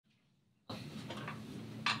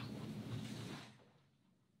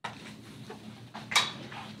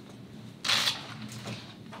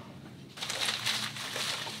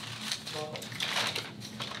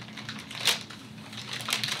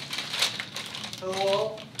Hello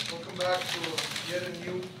all, welcome back to yet a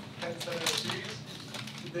new 10-center series.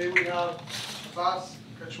 Today we have Abbas.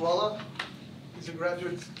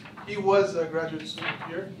 He was a graduate student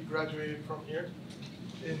here. He graduated from here.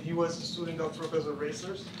 And he was a student of Professor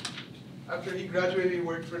Racers. After he graduated, he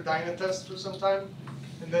worked for Dynatest for some time.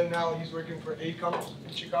 And then now he's working for ACOM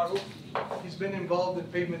in Chicago. He's been involved in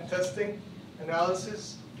pavement testing,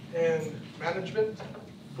 analysis, and management,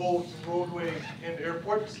 both roadways and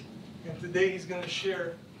airports. And today he's going to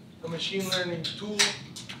share a machine learning tool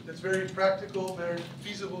that's very practical, very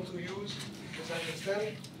feasible to use, as I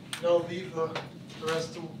understand. And I'll leave the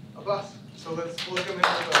rest to Abbas. So let's welcome him to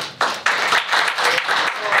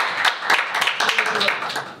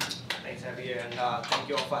Thanks, Javier, and thank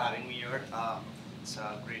you all for having me here. It's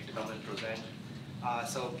great to come and present.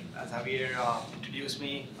 So, as Javier introduced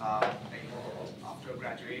me, after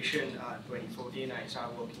graduation in 2014, I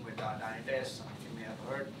started working with Dynatest. You may have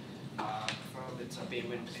heard. It's a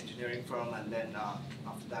payment engineering firm, and then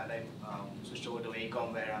after that I switched over to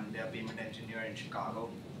ACOM, where I'm their payment engineer in Chicago.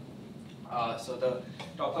 So the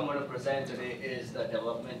talk I'm going to present today is the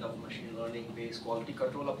development of machine learning based quality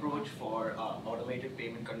control approach for automated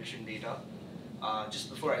payment condition data. Just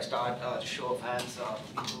before I start, show of hands,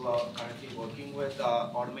 people who are currently working with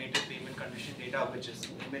automated payment condition data, which is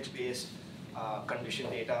image based condition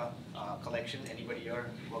data collection. Anybody here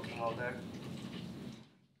working out there?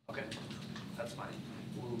 Okay, that's fine.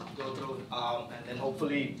 We'll go through, and then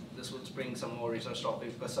hopefully this will spring some more research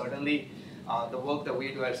topics, because certainly the work that we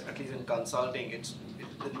do, at least in consulting,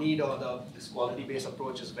 the need of this quality-based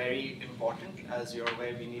approach is very important. As you're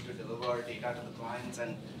aware, we need to deliver data to the clients,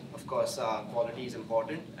 and of course, quality is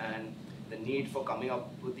important. And the need for coming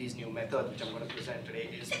up with these new methods, which I'm going to present today,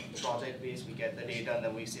 is project-based. We get the data, and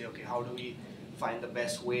then we say, okay, how do we find the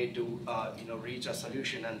best way to reach a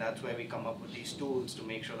solution, and that's where we come up with these tools to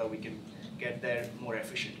make sure that we can get there more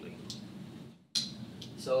efficiently.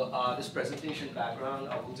 So this presentation background,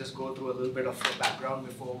 I will just go through a little bit of the background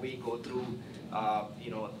before we go through,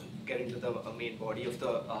 get into the main body of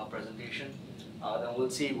the presentation. Then we'll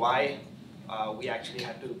see why we actually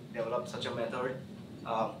had to develop such a method,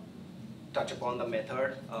 touch upon the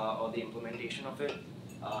method or the implementation of it,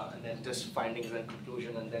 and then just findings and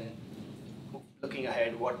conclusion, and then looking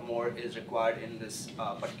ahead, what more is required in this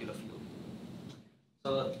particular field.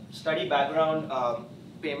 So study background,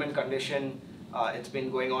 payment condition, it's been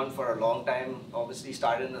going on for a long time. Obviously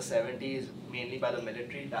started in the 70s, mainly by the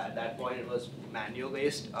military. At that point it was manual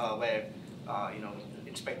based, where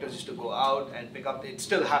inspectors used to go out and pick up. It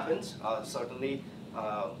still happens, certainly,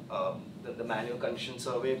 the manual condition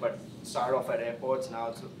survey, but start off at airports. Now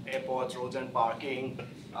it's airports, roads and parking,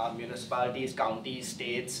 municipalities, counties,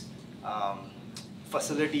 states,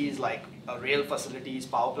 facilities like rail facilities,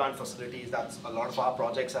 power plant facilities. That's a lot of our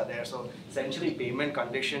projects are there. So essentially, payment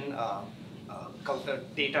condition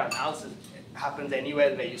data analysis happens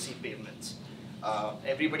anywhere where you see payments.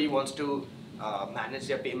 Everybody wants to manage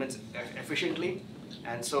their payments efficiently,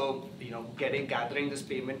 and so gathering this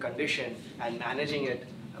payment condition and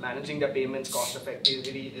managing their payments cost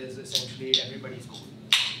effectively is essentially everybody's goal.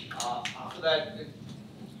 After that,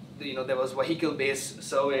 there was vehicle-based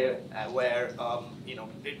survey where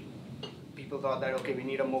people thought that, okay, we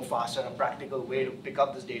need a more faster and practical way to pick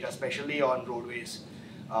up this data, especially on roadways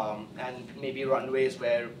and maybe runways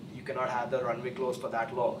where you cannot have the runway closed for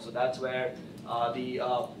that long. So that's where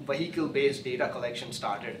the vehicle-based data collection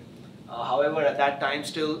started. However, at that time,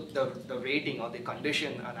 still the rating or the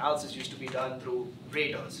condition analysis used to be done through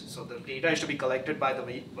raters. So the data used to be collected by the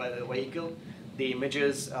vehicle, the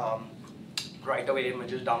images, right-away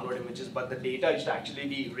images, download images, but the data used to actually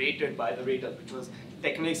be rated by the rater, which was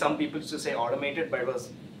technically, some people used to say automated, but it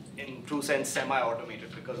was in true sense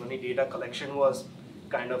semi-automated, because only data collection was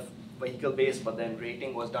kind of vehicle-based, but then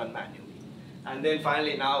rating was done manually. And then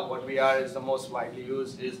finally now what we are is the most widely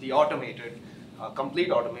used is the automated,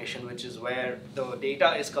 complete automation, which is where the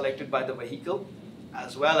data is collected by the vehicle,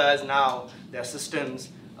 as well as now there are systems,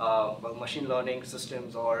 machine learning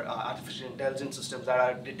systems or artificial intelligence systems that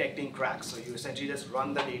are detecting cracks. So you essentially just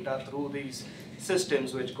run the data through these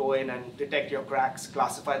systems which go in and detect your cracks,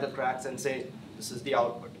 classify the cracks, and say this is the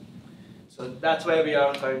output. So that's where we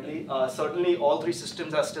are currently. Certainly all three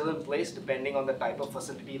systems are still in place depending on the type of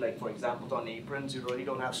facility. Like for example, on aprons, you really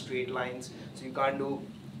don't have straight lines, so you can't do,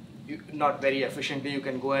 not very efficiently, you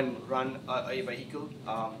can go and run a vehicle.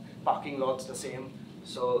 Parking lots the same.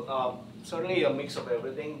 So certainly a mix of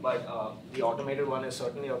everything, but the automated one is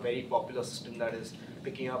certainly a very popular system that is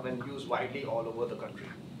picking up and used widely all over the country.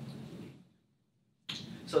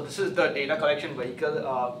 So this is the data collection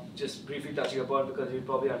vehicle, just briefly touching upon because you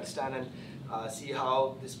probably understand. And see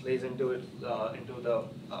how this plays into the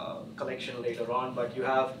collection later on. But you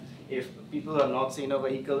have, if people have not seen a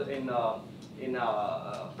vehicle in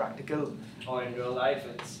practical or in real life,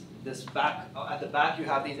 it's this back. At the back, you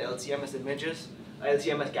have these LCMS images,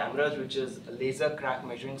 LCMS cameras, which is a laser crack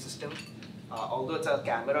measuring system. Although it's a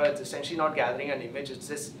camera, it's essentially not gathering an image. It's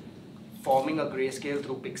just forming a grayscale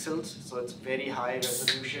through pixels. So it's very high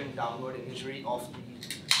resolution downward imagery of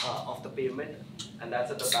the pavement, and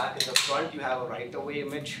that's at the back. In the front, you have a right-away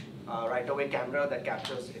image, right-away camera that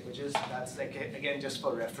captures images. That's like, again, just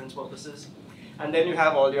for reference purposes. And then you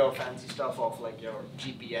have all your fancy stuff of like your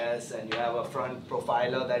GPS, and you have a front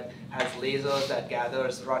profiler that has lasers that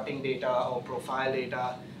gathers rutting data or profile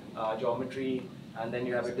data, geometry, and then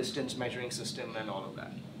you have a distance measuring system and all of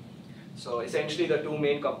that. So essentially the two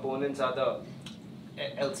main components are the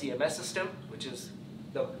LCMS system, which is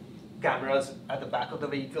the cameras at the back of the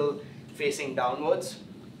vehicle facing downwards,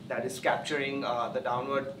 that is capturing the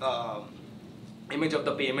downward image of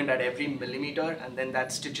the pavement at every millimeter, and then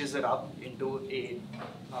that stitches it up into a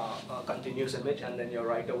continuous image, and then your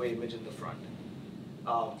right-away image in the front.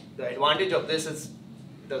 The advantage of this is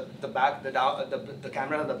the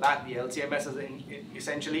camera at the back, the LCMS is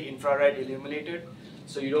essentially infrared illuminated,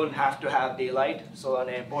 so you don't have to have daylight. So on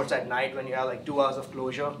airports at night, when you have like 2 hours of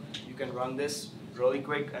closure, you can run this really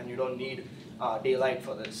quick, and you don't need daylight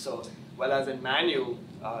for this. So whereas in manual,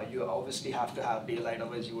 you obviously have to have daylight,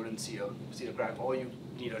 otherwise you wouldn't see the crack, or you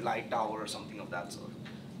need a light tower or something of that sort.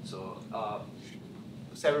 So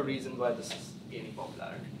several reasons why this is gaining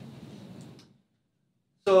popularity.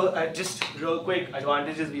 So just real quick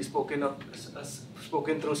advantages, we've spoken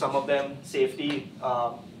through some of them. Safety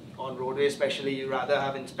on roadways, especially, you rather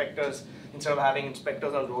have inspectors instead of having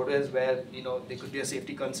inspectors on roadways where there could be a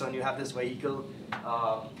safety concern. You have this vehicle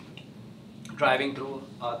driving through.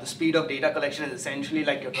 The speed of data collection is essentially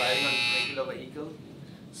like you're driving on a regular vehicle.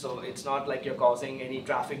 So it's not like you're causing any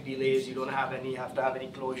traffic delays. You don't have to have any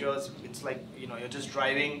closures. It's like you're just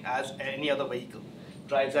driving as any other vehicle.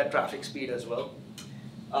 Drives at traffic speed as well.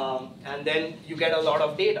 And then you get a lot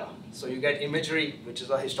of data. So you get imagery, which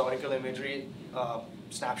is a historical imagery,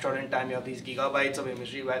 snapshot in time. You have these gigabytes of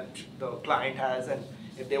imagery that the client has, and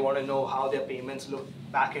if they want to know how their payments look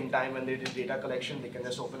back in time when they did data collection, they can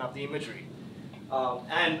just open up the imagery.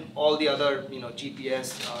 And all the other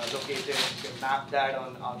GPS located, you can map that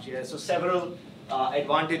on ArcGIS. So several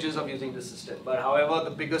advantages of using the system. But however,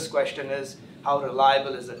 the biggest question is how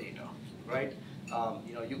reliable is the data, right?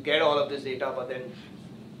 You get all of this data, but then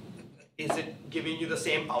is it giving you the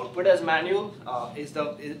same output as manual?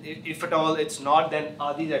 If at all it's not, then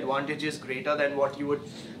are these advantages greater than what you would,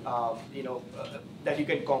 that you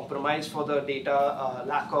can compromise for the data,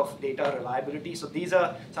 lack of data reliability? So these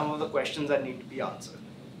are some of the questions that need to be answered.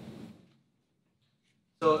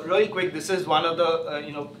 So really quick, this is one of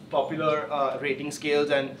the popular rating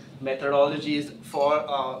scales and methodologies for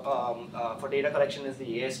data collection is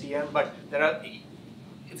the ASTM, but there are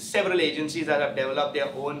several agencies that have developed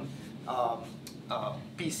their own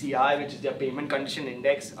PCI, which is their payment condition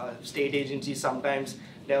index. State agencies sometimes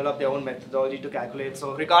develop their own methodology to calculate.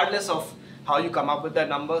 So regardless of how you come up with that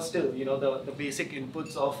number, still, the basic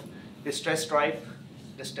inputs of distress type,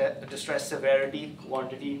 distress severity,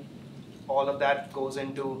 quantity, all of that goes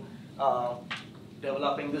into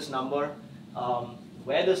developing this number.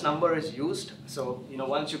 Where this number is used, so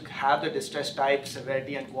once you have the distress type,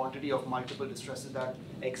 severity, and quantity of multiple distresses that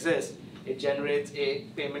exist, it generates a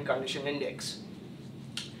payment condition index.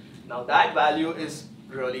 Now that value is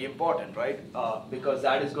really important, right? Because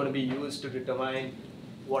that is going to be used to determine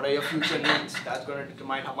what are your future needs. That's going to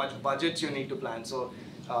determine how much budgets you need to plan. So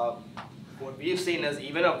what we've seen is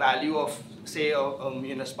even a value of, say, a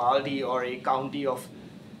municipality or a county of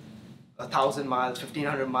 1,000 miles,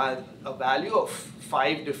 1,500 miles, a value of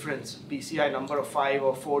 5 difference, PCI number of 5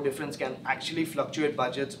 or 4 difference can actually fluctuate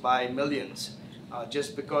budgets by millions,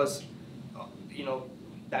 just because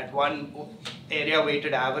that one area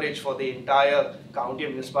weighted average for the entire county or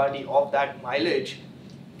municipality of that mileage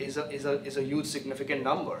is a huge significant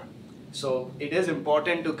number. So it is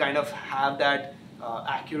important to kind of have that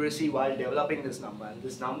accuracy while developing this number, and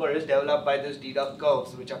this number is developed by these deduct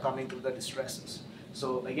curves which are coming through the distresses.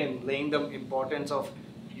 So again, laying the importance of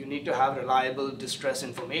you need to have reliable distress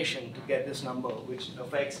information to get this number, which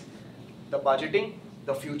affects the budgeting,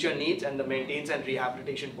 the future needs, and the maintenance and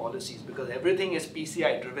rehabilitation policies, because everything is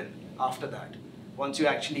PCI driven after that, once you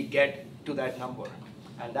actually get to that number.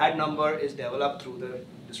 And that number is developed through the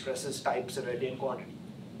distresses type, severity, and quantity.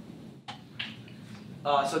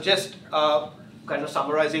 So just kind of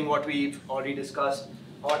summarizing what we've already discussed.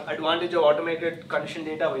 Advantage of automated condition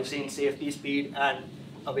data, we've seen safety, speed, and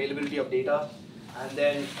availability of data, and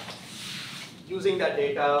then using that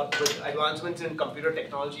data with advancements in computer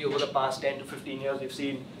technology over the past 10 to 15 years, we've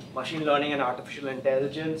seen machine learning and artificial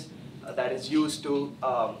intelligence that is used to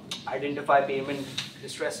identify payment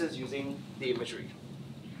distresses using the imagery.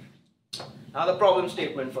 Now the problem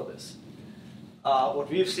statement for this. What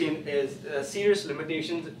we've seen is serious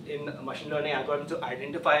limitations in machine learning algorithms to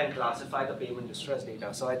identify and classify the payment distress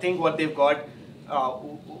data. So I think what they've got,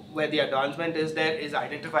 where the advancement is there, is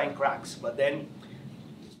identifying cracks, but then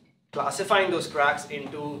classifying those cracks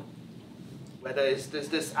into whether is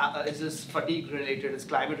this fatigue related, is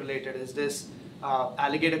climate related, is this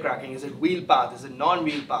alligator cracking, is it wheel path, is it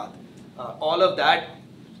non-wheel path, all of that,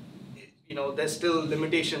 there's still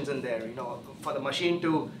limitations in there. For the machine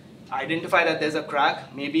to identify that there's a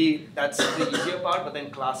crack, maybe that's the easier part, but then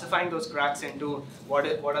classifying those cracks into what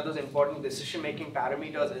are those important decision-making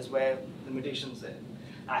parameters is where limitations there.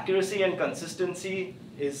 Accuracy and consistency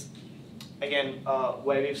is, again,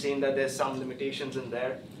 where we've seen that there's some limitations in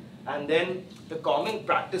there. And then the common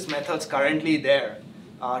practice methods currently there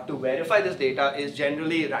to verify this data is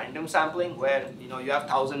generally random sampling, where you have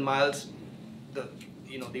 1,000 miles,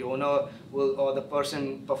 the owner will, or the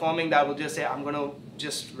person performing that will just say, I'm going to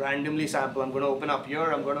just randomly sample. I'm going to open up here,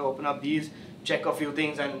 I'm going to open up these, check a few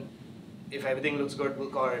things, and if everything looks good, we'll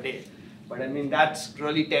call it a day. But I mean, that's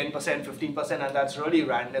really 10%, 15%, and that's really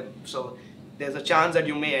random. So there's a chance that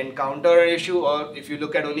you may encounter an issue, or if you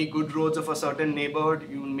look at only good roads of a certain neighborhood,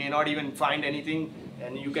 you may not even find anything,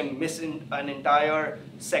 and you can miss an entire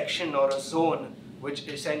section or a zone which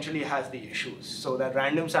essentially has the issues. So that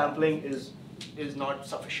random sampling is not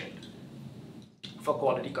sufficient for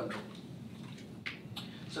quality control.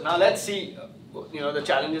 So now let's see, the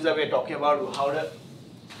challenges that we're talking about.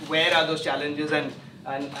 Where are those challenges, and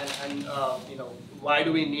why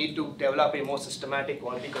do we need to develop a more systematic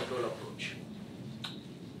quality control approach?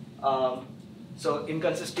 So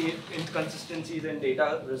inconsistencies in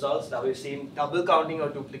data results. Now we've seen double counting or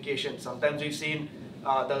duplication. Sometimes we've seen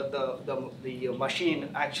the machine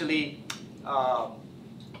actually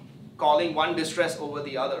calling one distress over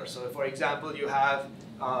the other. So for example, you have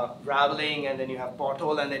raveling, and then you have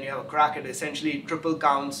pothole, and then you have a crack. It essentially triple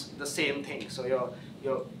counts the same thing. So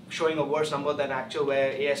you're showing a worse number than actual,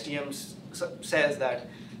 where ASTM says that,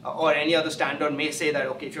 or any other standard may say that,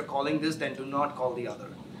 okay, if you're calling this, then do not call the other.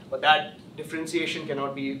 But that differentiation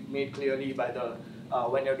cannot be made clearly by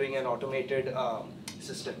when you're doing an automated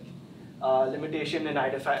system. Limitation in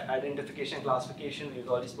identification classification, we've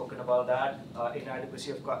already spoken about that,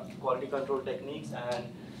 inadequacy of quality control techniques, and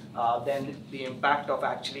then the impact of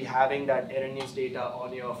actually having that erroneous data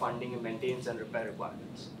on your funding and maintenance and repair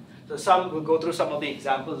requirements. So we'll go through some of the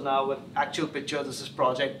examples now with actual pictures. This is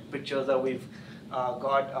project pictures that we've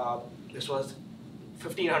got. This was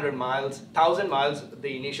 1,500 miles, 1,000 miles,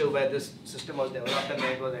 the initial where this system was developed, and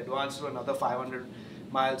then it was advanced to another 500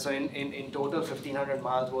 miles. So in total, 1,500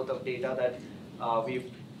 miles worth of data that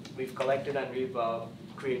we've collected, and we've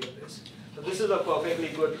created this. So this is a perfectly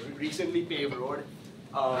good, recently paved road.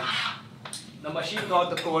 The machine thought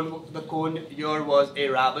the cone here was a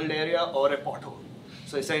raveled area or a pothole.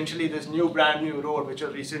 So essentially this brand new road, which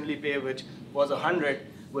was recently paved, which was 100,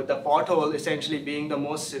 with the pothole essentially being the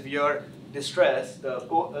most severe distress,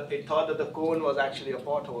 it thought that the cone was actually a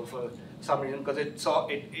pothole for some reason, because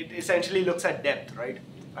it essentially looks at depth, right?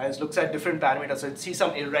 And it looks at different parameters. So it sees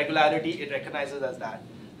some irregularity, it recognizes as that.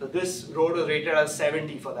 So this road was rated as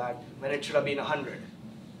 70 for that, when it should have been 100.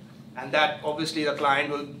 And that obviously the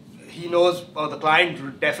client the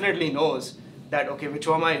client definitely knows that, okay, which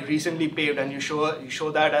one I recently paved, and you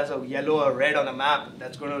show that as a yellow or red on a map,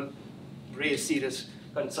 that's going to raise serious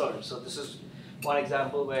concerns. So this is one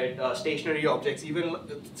example where stationary objects, even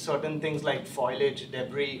certain things like foliage,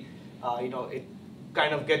 debris, it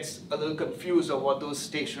kind of gets a little confused of what those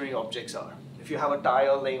stationary objects are. If you have a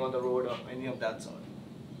tire laying on the road or any of that sort.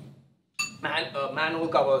 Manhole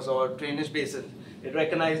covers or drainage basins, it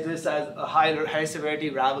recognized this as a high severity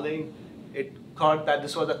raveling. It thought that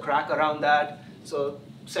this was a crack around that. So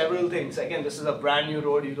several things. Again, this is a brand new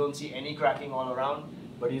road. You don't see any cracking all around,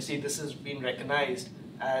 but you see this has been recognized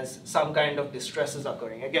as some kind of distress is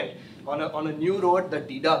occurring. Again, on a new road, the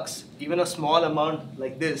deducts, even a small amount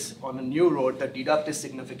like this on a new road, the deduct is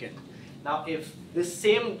significant. Now, if this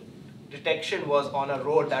same detection was on a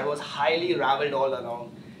road that was highly raveled all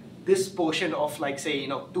along, this portion of, like, say,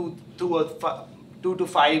 2 to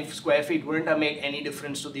 5 square feet wouldn't have made any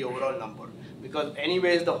difference to the overall number, because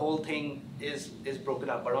anyways the whole thing is broken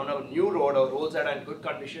up. But on a new road or roads that are in good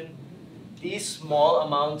condition, these small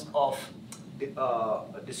amounts of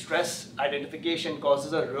distress identification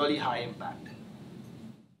causes a really high impact.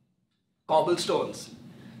 Cobblestones.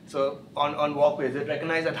 So on walkways, it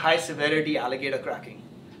recognized that high severity alligator cracking.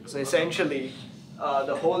 So essentially,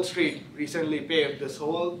 the whole street recently paved, this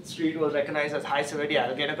whole street was recognized as high severity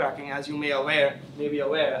alligator cracking. As you may be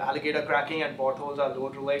aware, alligator cracking and potholes are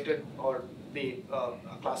load related, or they are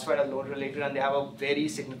classified as load related, and they have a very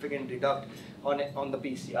significant deduct on the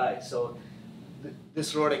PCI. So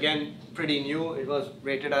this road, again, pretty new. It was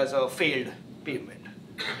rated as a failed pavement,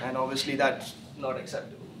 and obviously that's not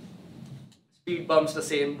acceptable. Speed bumps the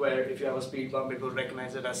same, where if you have a speed bump, it will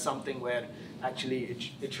recognize it as something where actually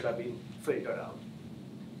it should have been filtered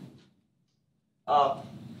out.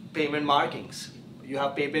 Pavement markings. You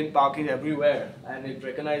have pavement markings everywhere, and it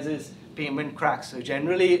recognizes pavement cracks. So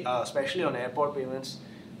generally, especially on airport pavements,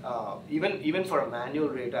 even for a manual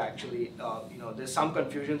rater, actually, there's some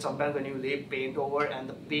confusion sometimes when you lay paint over and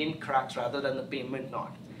the paint cracks rather than the pavement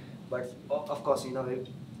not. But of course,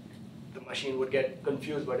 the machine would get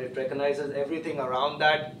confused, but it recognizes everything around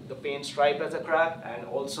that, the paint stripe as a crack, and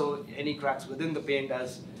also any cracks within the paint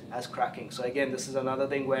as cracking. So again, this is another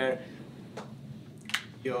thing where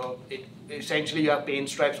essentially you have paint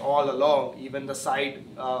stripes all along, even the side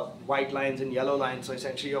white lines and yellow lines. So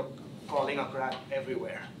essentially you're calling a crack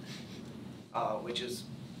everywhere, which is,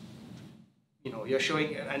 you're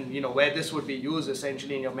showing, and where this would be used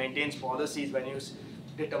essentially in your maintenance policies, when you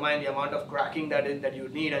determine the amount of cracking that you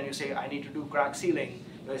need, and you say, I need to do crack sealing.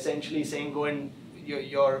 You're essentially saying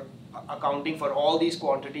you're accounting for all these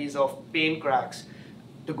quantities of paint cracks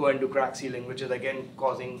to go and do crack sealing, which is again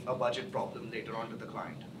causing a budget problem later on to the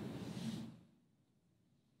client.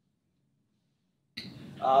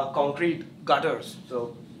 Concrete gutters.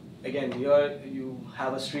 So again, here you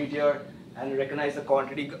have a street here, and you recognize the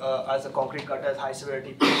quantity as a concrete gutter as high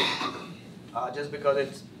severity just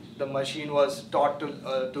because the machine was taught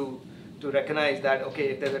to recognize that, okay,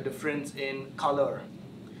 if there's a difference in color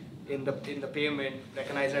in the pavement,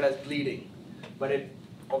 recognize it as bleeding. But it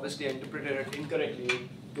obviously interpreted it incorrectly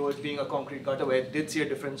towards being a concrete gutter, where it did see a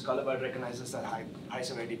different color but recognizes that high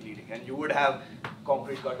severity bleeding. And you would have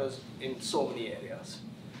concrete gutters in so many areas.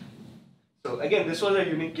 So again, this was a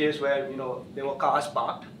unique case where there were cars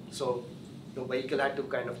parked, so the vehicle had to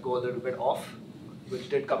kind of go a little bit off, which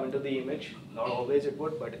did come into the image. Not always it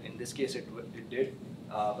would, but in this case it did.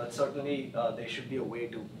 But certainly there should be a way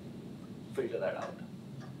to filter that out.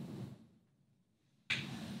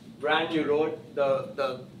 Brand new road,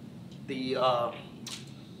 the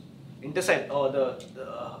intersect, or the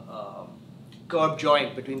curb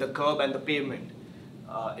joint between the curb and the pavement,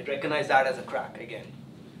 it recognized that as a crack again,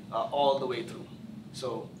 all the way through.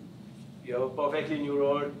 So you have a perfectly new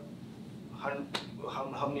road,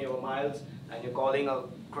 how many miles, and you're calling a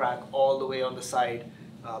crack all the way on the side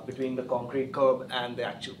between the concrete curb and the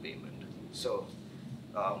actual pavement. So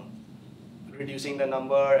reducing the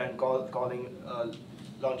number and calling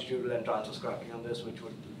longitudinal and transverse cracking on this, which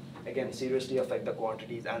would again seriously affect the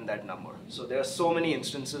quantities and that number. So there are so many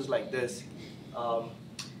instances like this.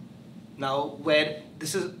 Now where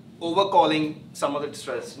this is overcalling some of the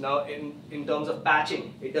stress. Now in terms of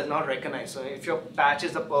patching, it does not recognize. So if your patch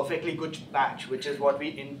is a perfectly good patch, which is what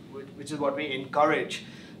we encourage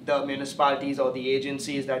the municipalities or the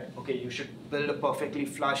agencies, that okay, you should build a perfectly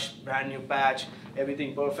flush brand new patch,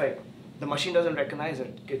 everything perfect. The machine doesn't recognize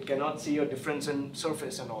it. It cannot see a difference in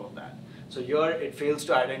surface and all of that. So here it fails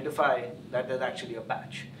to identify that there's actually a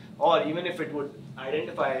patch. Or even if it would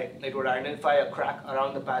identify a crack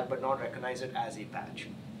around the patch but not recognize it as a patch.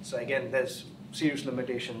 So again, there's serious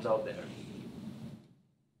limitations out there.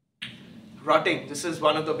 Rutting, this is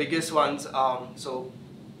one of the biggest ones. So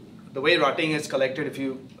the way rutting is collected, if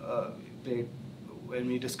you when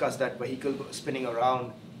we discuss that vehicle spinning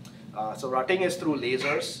around, so rutting is through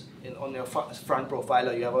lasers. On your front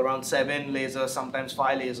profiler, you have around 7 lasers, sometimes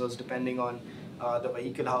 5 lasers, depending on the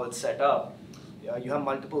vehicle, how it's set up. You have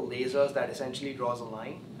multiple lasers that essentially draws a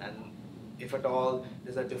line, and if at all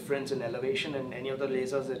there's a difference in elevation in any of the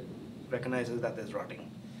lasers, it recognizes that there's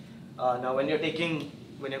rutting. Now when you're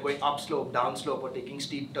going upslope, downslope, or taking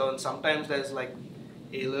steep turns, sometimes there's like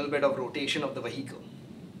a little bit of rotation of the vehicle.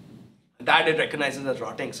 That it recognizes as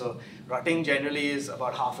rutting. So rutting generally is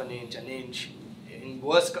about half an inch, an inch. In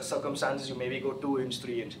worst circumstances, you maybe go 2 inch,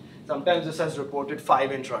 3 inch. Sometimes this has reported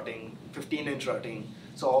 5 inch rutting, 15 inch rutting.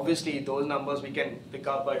 So obviously those numbers we can pick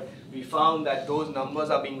up, but we found that those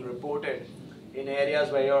numbers are being reported in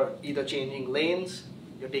areas where you're either changing lanes,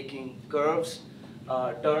 you're taking curves,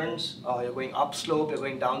 turns, you're going upslope, you're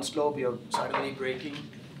going downslope, you're suddenly braking.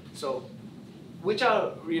 So which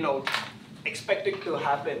are expected to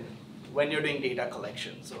happen when you're doing data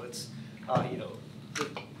collection. So it's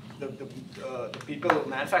the people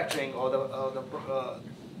manufacturing or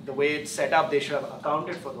the way it's set up, they should have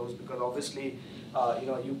accounted for those, because obviously,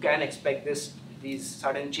 you can expect these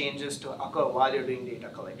sudden changes to occur while you're doing data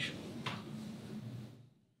collection.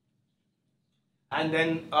 And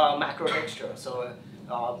then macro texture. So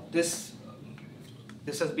this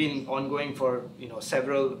has been ongoing for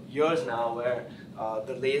several years now, where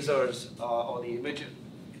the lasers or the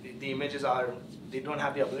images they don't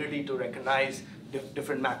have the ability to recognize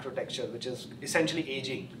different macro textures, which is essentially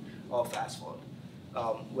aging of asphalt.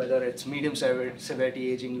 Whether it's medium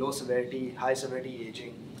severity aging, low severity, high severity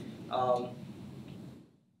aging.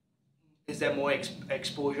 Is there more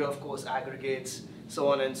exposure, of course, aggregates, so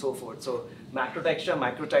on and so forth. So macro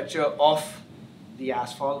texture of the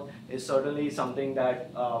asphalt is certainly something that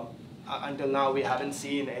until now we haven't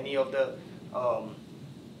seen any of the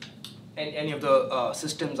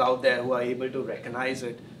systems out there who are able to recognize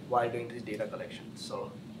it while doing this data collection.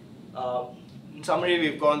 So in summary,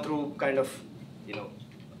 we've gone through kind of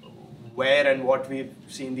where and what we've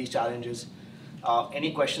seen these challenges.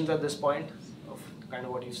 Any questions at this point of kind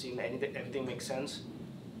of what you've seen? Everything makes sense?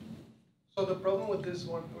 So the problem with this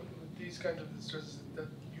one, with these kinds of distresses, is that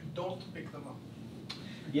you don't pick them up.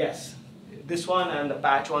 Yes. This one and the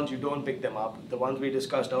patch ones, you don't pick them up. The ones we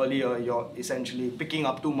discussed earlier, you're essentially picking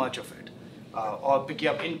up too much of it, or picking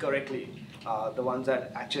up incorrectly the ones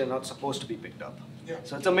that actually are not supposed to be picked up. Yeah.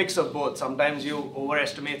 So it's a mix of both. Sometimes you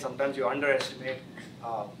overestimate, sometimes you underestimate.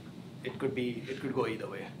 It could go either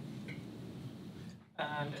way.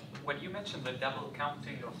 And when you mentioned the double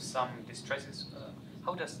counting of some distresses,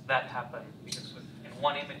 how does that happen? Because in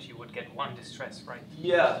one image you would get one distress, right?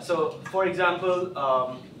 Yeah, so for example,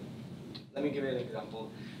 let me give you an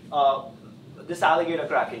example. This alligator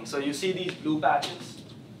cracking. So you see these blue patches?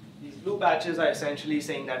 These blue patches are essentially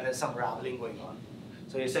saying that there's some raveling going on.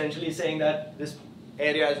 So you're essentially saying that this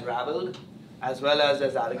area is raveled as well as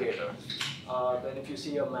there's alligator. Then if you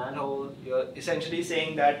see a manhole, you're essentially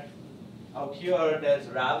saying that out here there's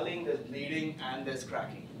raveling, there's bleeding, and there's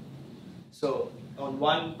cracking. So on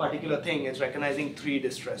one particular thing, it's recognizing 3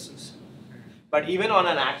 distresses. But even on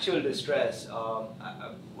an actual distress,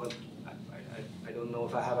 I don't know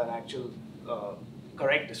if I have an actual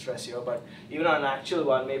correct distress here, but even on an actual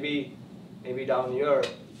one, maybe down here.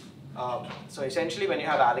 So essentially, when you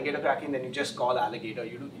have alligator cracking, then you just call alligator.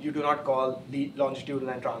 You do not call the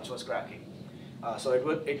longitudinal and transverse cracking. So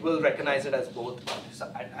it will recognize it as both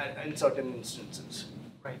in certain instances.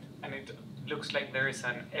 Right, and it looks like there is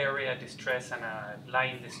an area distress and a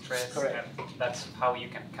line distress. Correct. And that's how you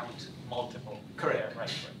can count multiple. Correct.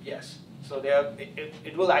 Right. Yes. So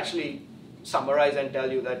it will actually summarize and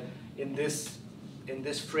tell you that in this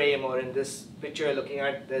frame or in this picture you're looking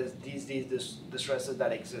at, there's these distresses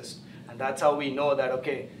that exist, and that's how we know that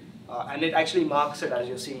and it actually marks it as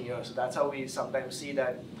you're seeing here. So that's how we sometimes see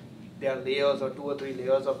that there are layers or 2 or 3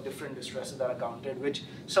 layers of different distresses that are counted, which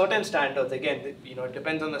certain standards, again, it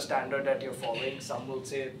depends on the standard that you're following. Some will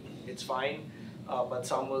say it's fine, but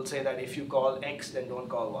some will say that if you call X, then don't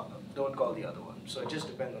call the other one. So it just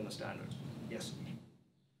depends on the standard. Yes.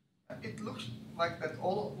 It looks like that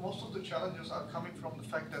most of the challenges are coming from the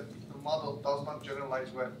fact that the model does not generalize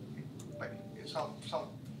well. Like some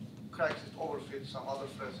cracks it overfits, some other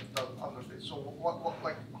threads it doesn't underfit. So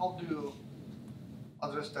how do you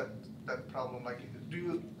address that problem? Like, do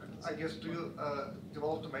you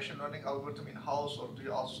develop the machine learning algorithm in-house, or do you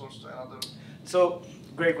outsource to another? So,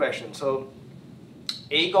 great question. So,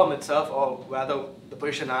 AECOM itself, or rather the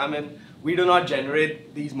position I'm in, we do not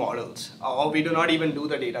generate these models, or we do not even do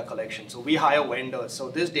the data collection. So we hire vendors. So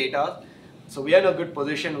this data, so we are in a good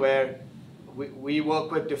position where we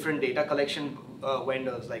work with different data collection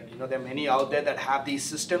vendors. Like, there are many out there that have these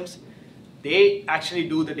systems. They actually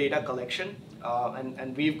do the data collection,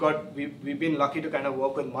 and we've been lucky to kind of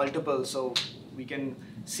work with multiple, so we can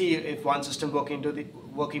see if one system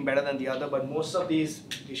working better than the other. But most of these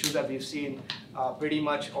issues that we've seen, pretty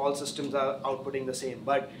much all systems are outputting the same.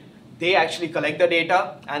 But they actually collect the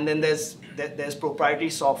data, and then there's proprietary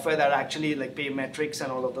software that actually, like Paymetrics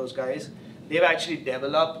and all of those guys, they've actually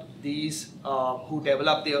developed these, who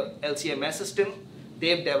developed the LCMS system,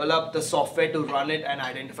 they've developed the software to run it and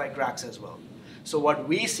identify cracks as well. So what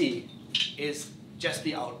we see is just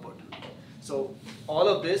the output. So all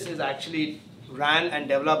of this is actually ran and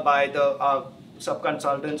developed by the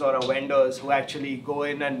sub-consultants or our vendors who actually go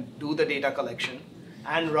in and do the data collection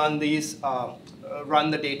and run these,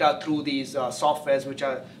 run the data through these softwares, which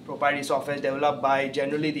are proprietary softwares developed by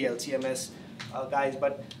generally the LCMS guys,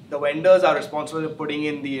 but the vendors are responsible for putting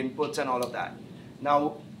in the inputs and all of that.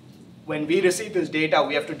 Now, when we receive this data,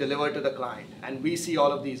 we have to deliver to the client, and we see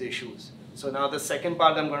all of these issues. So now the second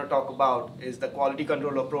part I'm going to talk about is the quality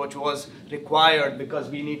control approach was required because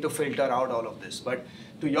we need to filter out all of this. But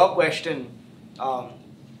to your question,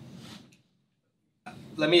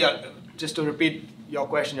 let me just to repeat your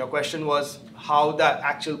question. Your question was how the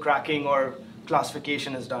actual cracking or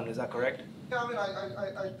classification is done. Is that correct? Yeah, I mean,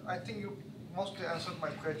 I think you mostly answered my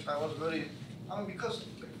question. Because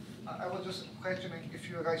I was just questioning if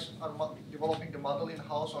you guys are developing the model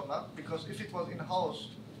in-house or not, because if it was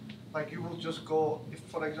in-house, like you will just go, if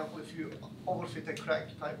for example, if you overfit a crack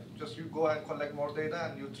type, just you go and collect more data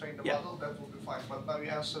and you train the model, that will be fine. But now you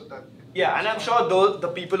answered that. Yeah, and I'm sure the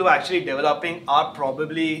people who are actually developing are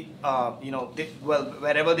probably,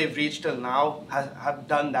 wherever they've reached till now have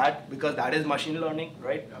done that, because that is machine learning,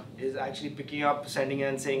 right? Yeah. Is actually picking up, sending it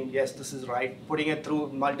and saying, yes, this is right, putting it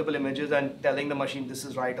through multiple images and telling the machine this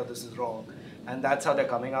is right or this is wrong. And that's how they're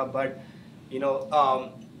coming up. But,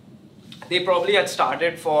 they probably had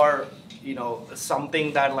started for,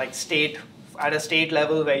 something that like at a state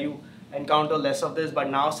level where you encounter less of this, but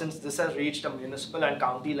now since this has reached a municipal and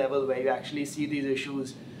county level where you actually see these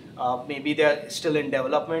issues, maybe they're still in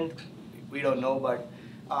development, we don't know, but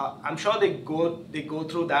I'm sure they go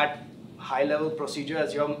through that high level procedure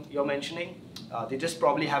as you're mentioning. They just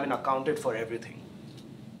probably haven't accounted for everything.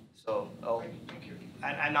 So, Thank you.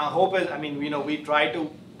 And our hope is, we try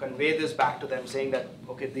to convey this back to them saying that,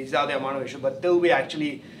 okay, these are the amount of issues, but till they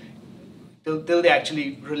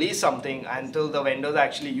actually release something, until the vendors are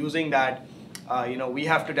actually using that, we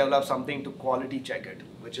have to develop something to quality check it,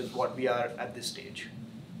 which is what we are at this stage.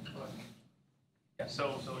 Yeah.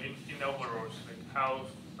 So in overall, like how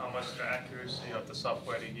much the accuracy of the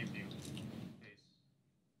software they give you is?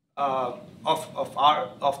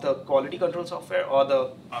 Of the quality control software or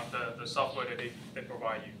the software that they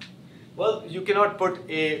provide you. Well, you cannot put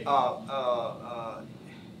an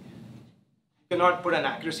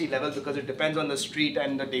accuracy level because it depends on the street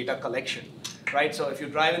and the data collection, right? So if you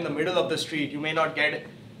drive in the middle of the street, you may not get,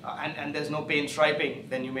 and there's no paint striping,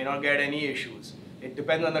 then you may not get any issues. It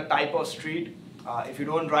depends on the type of street. If you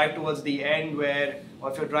don't drive towards the end or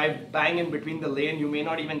if you drive bang in between the lane, you may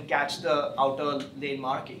not even catch the outer lane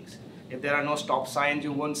markings. If there are no stop signs,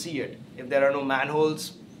 you won't see it. If there are no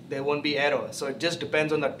manholes, there won't be error. So it just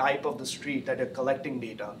depends on the type of the street that you're collecting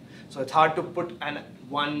data. So it's hard to put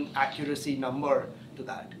one accuracy number to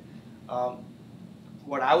that.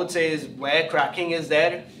 What I would say is where cracking is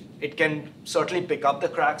there, it can certainly pick up the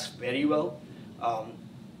cracks very well.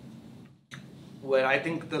 Where I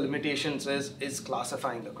think the limitations is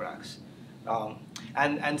classifying the cracks.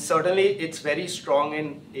 And certainly it's very strong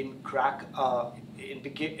in crack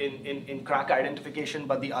in crack identification,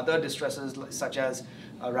 but the other distresses such as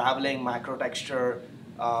raveling, microtexture,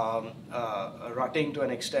 rutting to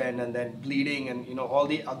an extent, and then bleeding, and all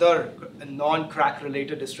the other non-crack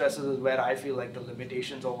related distresses is where I feel like the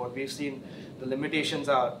limitations of what we've seen, the limitations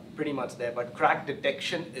are pretty much there, but crack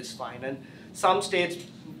detection is fine. And some states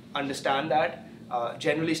understand that,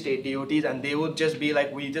 generally state DOTs, and they would just be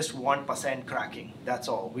like, we just want % cracking, that's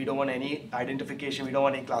all. We don't want any identification, we don't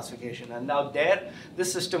want any classification. And now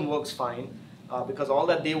this system works fine, because all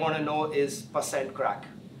that they want to know is % crack,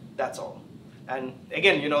 that's all. And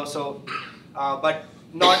again, but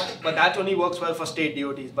that only works well for state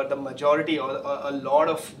DOTs, but the majority, or a lot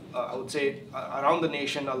of, I would say, around the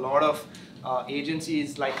nation, a lot of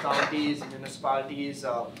agencies like counties, municipalities,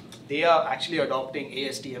 they are actually adopting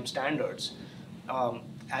ASTM standards.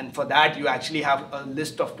 And for that, you actually have a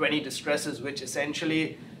list of 20 distresses, which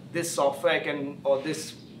essentially this software or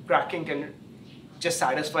this cracking can just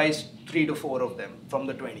satisfies 3 to 4 of them from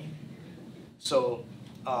the 20. So,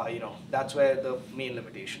 that's where the main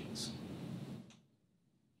limitation is.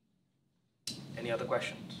 Any other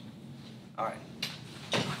questions? All right.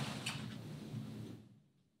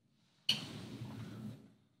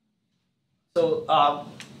 So,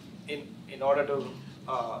 in order to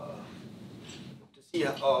see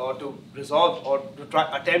or to resolve or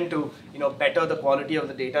to attempt to better the quality of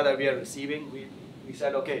the data that we are receiving, we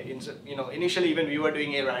said, okay, initially even we were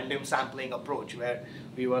doing a random sampling approach where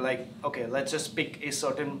we were like, okay, let's just pick a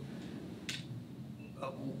certain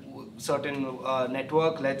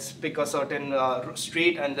network, let's pick a certain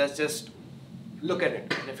street, and let's just look at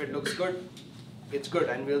it. And if it looks good, it's good,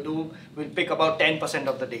 and we'll pick about 10%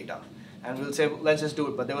 of the data, and we'll say, let's just do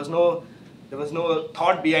it. But there was no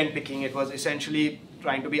thought behind picking. It was essentially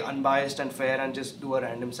trying to be unbiased and fair and just do a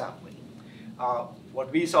random sampling. What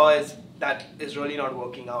we saw is that is really not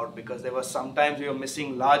working out, because there was sometimes we were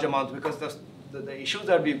missing large amounts, because the issues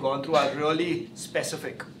that we've gone through are really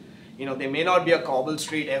specific. There may not be a cobble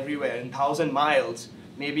street everywhere in 1,000 miles,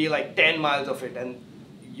 maybe like 10 miles of it, and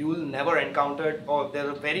you will never encounter it, or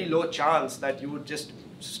there's a very low chance that you would just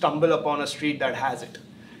stumble upon a street that has it.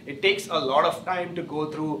 It takes a lot of time to go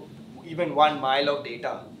through even 1 mile of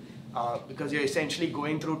data because you're essentially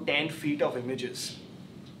going through 10 feet of images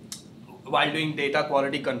while doing data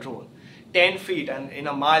quality control. 10 feet, and in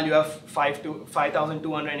a mile you have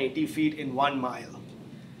 5,280 feet in 1 mile.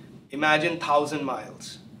 Imagine 1,000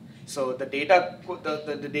 miles. So the data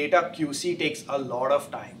QC takes a lot of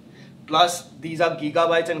time. Plus, these are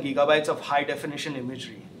gigabytes and gigabytes of high definition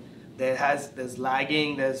imagery. There's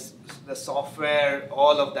lagging, there's the software,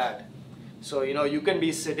 all of that. So you can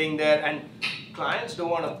be sitting there, and clients don't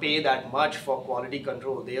want to pay that much for quality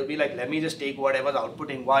control. They'll be like, let me just take whatever's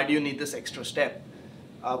outputting. Why do you need this extra step?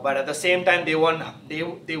 But at the same time, they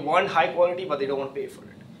want high quality, but they don't want to pay for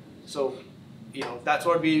it. So that's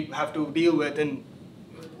what we have to deal with in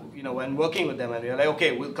when working with them, and we're like,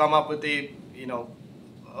 okay, we'll come up with a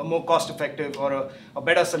more cost-effective or a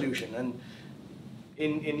better solution. And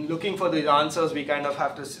in looking for these answers, we kind of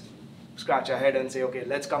have to scratch our head and say, okay,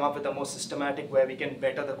 let's come up with a more systematic where we can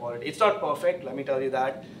better the quality. It's not perfect, let me tell you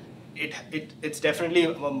that. It's definitely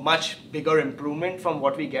a much bigger improvement from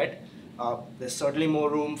what we get. There's certainly more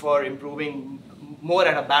room for improving more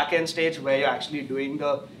at a back-end stage where you're actually doing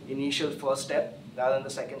the initial first step rather than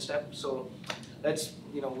the second step. So let's,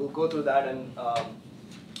 we'll go through that, and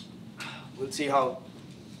we'll see how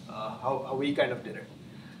we kind of did it.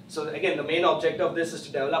 So again, the main objective of this is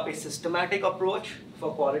to develop a systematic approach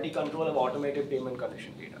for quality control of automated payment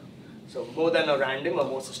condition data. So more than a random, a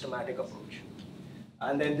more systematic approach.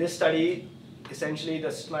 And then this study, essentially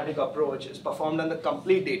the systematic approach is performed on the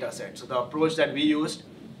complete data set. So the approach that we used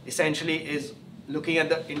essentially is looking at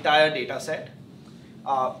the entire data set.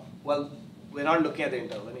 Well, we're not looking at the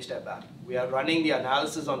entire, let me step back. We are running the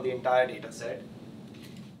analysis on the entire data set,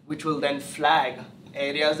 which will then flag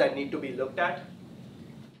areas that need to be looked at,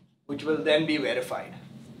 which will then be verified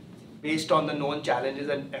based on the known challenges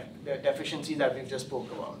and deficiencies that we've just spoke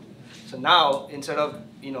about. So now, instead of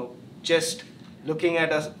just looking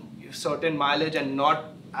at a certain mileage and not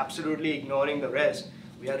absolutely ignoring the rest,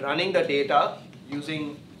 we are running the data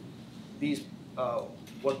using these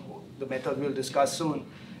what the method we'll discuss soon,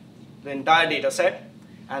 the entire data set,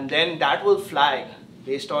 and then that will flag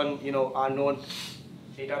based on our known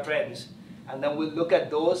data trends, and then we'll look at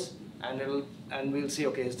those, and we'll see,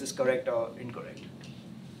 okay, is this correct or incorrect?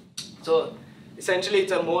 So essentially,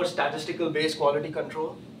 it's a more statistical based quality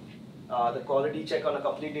control. The quality check on a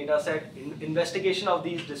complete data set, investigation of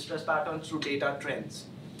these distress patterns through data trends.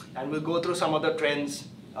 And we'll go through some of the trends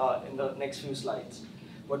in the next few slides.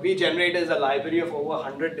 What we generate is a library of over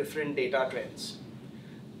 100 different data trends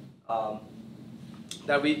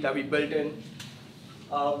that we built in.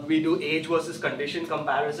 We do age versus condition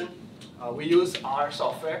comparison. We use R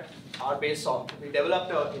software, R-based software. We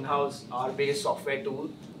developed an in-house R-based software tool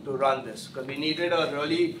to run this because we needed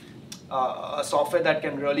a software that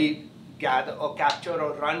can really gather or capture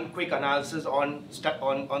or run quick analysis on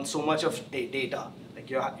so much of data. Like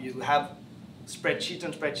you have spreadsheets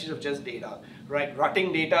and spreadsheets of just data, right?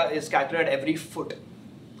 Rutting data is calculated every foot.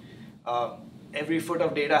 Every foot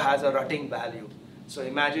of data has a rutting value. So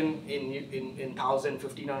imagine in 1,000,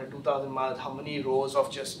 1,500, 2,000 miles, how many rows of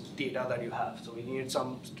just data that you have. So we needed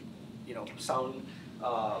some, sound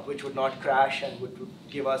which would not crash and would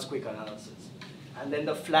give us quick analysis. And then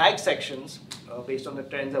the flag sections, based on the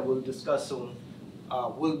trends that we'll discuss soon,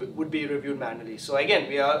 would be reviewed manually. So again,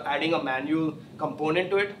 we are adding a manual component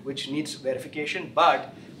to it, which needs verification.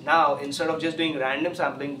 But now, instead of just doing random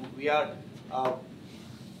sampling, we are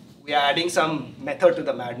adding some method to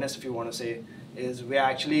the madness, if you want to say, is we are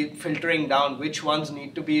actually filtering down which ones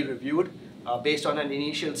need to be reviewed based on an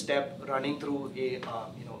initial step running through a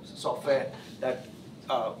software that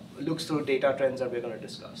looks through data trends that we're going to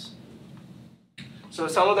discuss. So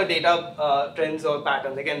some of the data trends or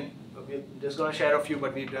patterns, again, we're just going to share a few,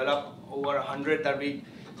 but we developed over 100 that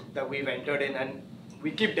we've entered in, and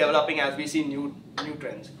we keep developing as we see new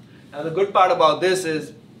trends. Now the good part about this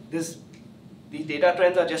is these data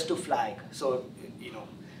trends are just to flag. So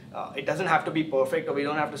it doesn't have to be perfect, or we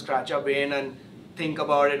don't have to scratch our brain and think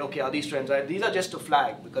about it. Okay, are these trends right? These are just to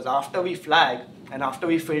flag, because after we flag and after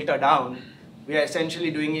we filter down, we are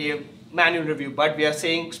essentially doing a manual review, but we are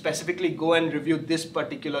saying specifically go and review this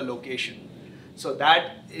particular location. So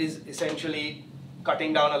that is essentially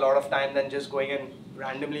cutting down a lot of time than just going and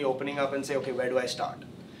randomly opening up and say, okay, where do I start?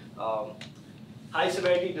 High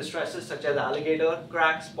severity distresses such as alligator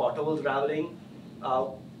cracks, potholes, raveling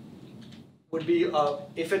would be,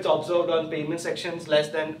 if it's observed on pavement sections less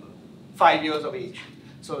than 5 years of age.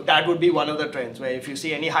 So that would be one of the trends, where if you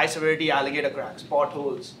see any high severity alligator cracks,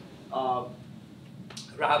 potholes,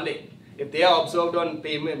 raveling, if they are observed on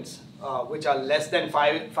pavements which are less than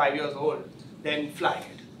 5 years old, then flag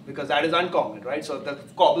it, because that is uncommon, right? So the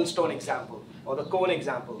cobblestone example or the cone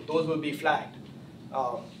example, those will be flagged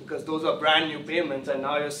because those are brand new pavements, and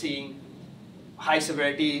now you're seeing high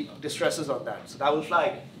severity distresses on that, so that will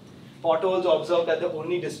flag it. Potholes observed are the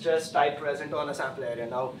only distress type present on a sample area.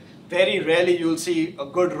 Now, very rarely you'll see a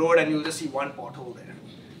good road and you'll just see one pothole there,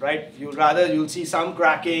 right? You'll see some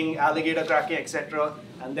cracking, alligator cracking, etc.,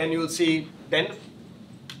 and then you'll see, then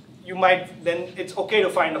it's okay to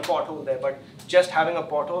find a pothole there, but just having a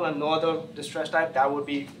pothole and no other distress type, that would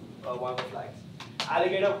be one of the flags.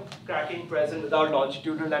 Alligator cracking present without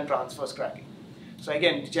longitudinal and transverse cracking. So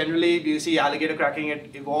again, generally we see alligator cracking,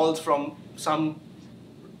 it evolves from some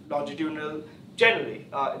longitudinal, generally,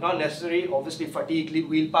 not necessary, obviously fatigue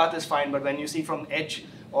wheel path is fine, but when you see from edge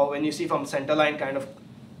or when you see from center line kind of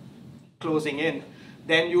closing in,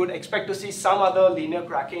 then you would expect to see some other linear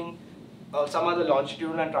cracking, some other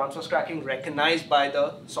longitudinal and transverse cracking recognized by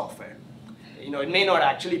the software. It may not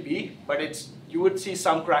actually be, but you would see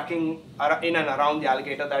some cracking in and around the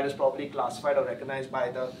alligator that is probably classified or recognized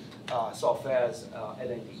by the software as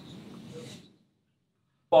LNT.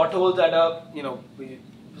 Potholes that are,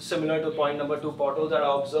 similar to point number 2, potholes that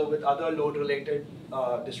are observed with other load-related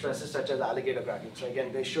distresses such as alligator cracking. So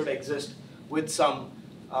again, they should exist with some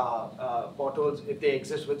potholes if they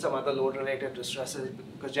exist with some other load-related distresses,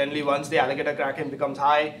 because generally once the alligator cracking becomes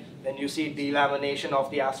high, then you see delamination of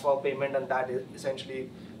the asphalt pavement, and that is essentially,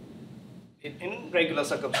 in regular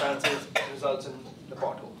circumstances, results in the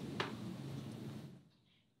pothole.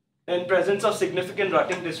 And presence of significant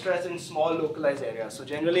rutting distress in small localized areas. So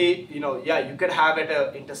generally, you can have at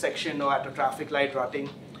an intersection or at a traffic light rutting,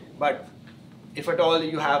 but if at all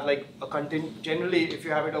you have like generally if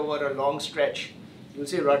you have it over a long stretch, you'll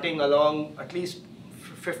see rutting along at least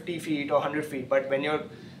 50 feet or 100 feet. But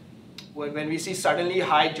when we see suddenly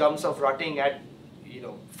high jumps of rutting at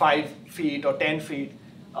 5 feet or 10 feet,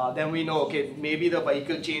 then we know, okay, maybe the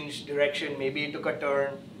vehicle changed direction, maybe it took a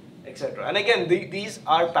turn, etc. And again, these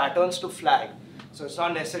are patterns to flag. So it's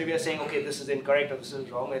not necessarily we are saying, okay, this is incorrect or this is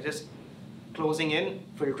wrong. We're just closing in,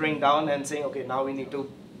 filtering down, and saying, okay, now we need to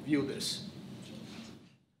view this.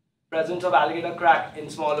 Presence of alligator crack in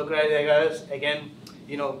small localized areas. Again,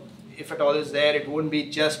 if at all is there, it wouldn't be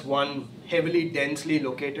just one heavily densely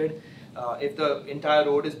located. If the entire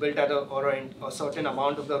road is built or a certain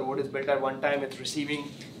amount of the road is built at one time, it's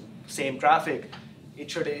receiving same traffic,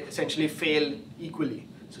 it should essentially fail equally.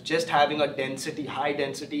 So just having a high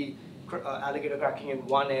density alligator cracking in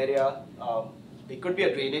one area, there could be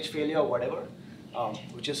a drainage failure or whatever,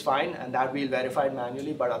 which is fine, and that we'll verify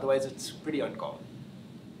manually, but otherwise it's pretty uncommon.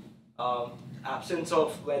 Absence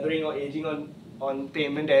of weathering or aging on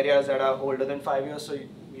pavement areas that are older than 5 years. So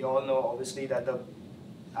we all know obviously that the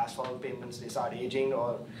asphalt pavements, they start aging,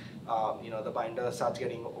 or the binder starts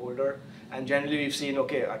getting older. And generally we've seen,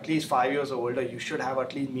 okay, at least 5 years or older, you should have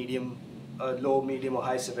at least low, medium, or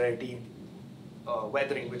high severity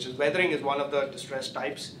weathering, weathering is one of the distress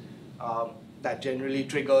types that generally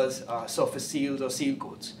triggers surface seals or seal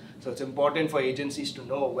coats. So it's important for agencies to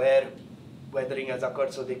know where weathering has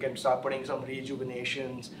occurred so they can start putting some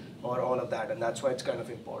rejuvenations or all of that, and that's why it's kind of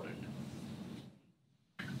important.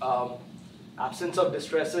 Absence of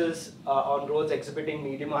distresses on roads exhibiting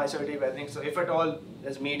medium or high severity weathering. So if at all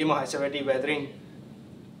there's medium or high severity weathering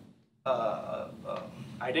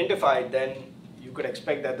identified, then you could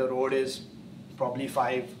expect that the road is probably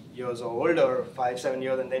 5 years or older, 5-7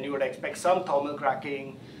 years, and then you would expect some thermal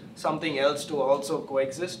cracking, something else to also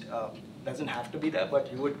coexist. Doesn't have to be there,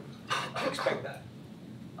 but you would expect that.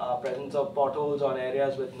 Presence of potholes on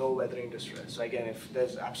areas with no weathering distress. So again, if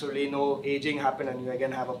there's absolutely no aging happen and you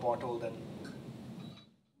again have a pothole, then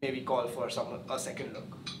maybe call for a second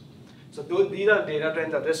look. So these are data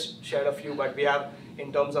trends. I've just shared a few, but we have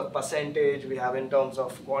in terms of percentage, we have in terms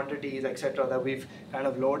of quantities, etc., that we've kind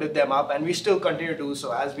of loaded them up, and we still continue to do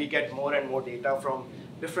so. As we get more and more data from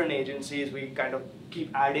different agencies, we kind of keep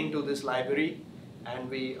adding to this library, and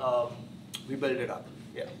we build it up.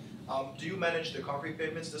 Yeah. Do you manage the concrete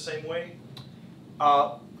pavements the same way?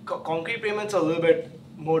 Concrete pavements are a little bit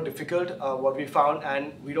more difficult, what we found,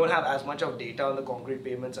 and we don't have as much of data on the concrete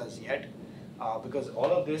pavements as yet, because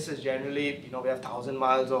all of this is generally, we have 1,000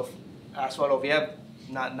 miles of asphalt, or we have,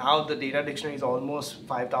 now the data dictionary is almost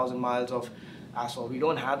 5,000 miles of asphalt. We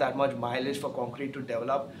don't have that much mileage for concrete to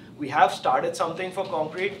develop. We have started something for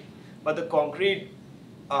concrete, but the concrete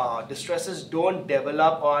distresses don't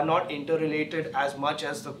develop or are not interrelated as much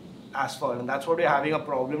as the asphalt, and that's what we're having a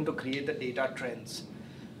problem to create the data trends.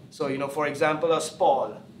 So, for example, a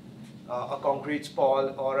spall, a concrete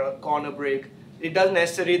spall or a corner break, it doesn't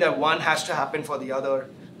necessarily that one has to happen for the other.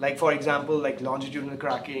 Like for example, like longitudinal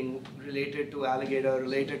cracking related to alligator,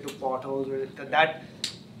 related to potholes,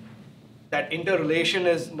 that interrelation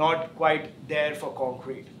is not quite there for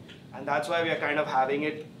concrete. And that's why we are kind of having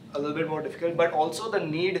it a little bit more difficult. But also the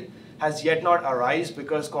need has yet not arisen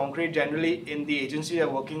because concrete generally in the agency we're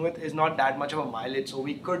working with is not that much of a mileage. So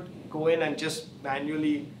we could go in and just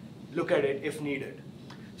manually look at it if needed.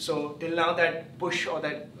 So till now that push or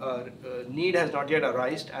that need has not yet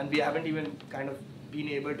arisen, and we haven't even kind of been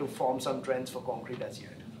able to form some trends for concrete as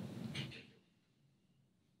yet.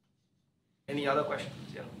 Any other questions?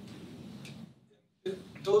 Yeah.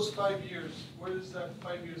 Those 5 years, where is that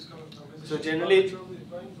 5 years coming from? Is it So just generally, arbitrarily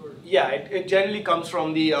defined, or? yeah, it generally comes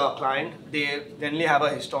from the client. They generally have a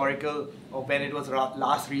historical of when it was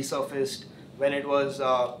last resurfaced, when it was,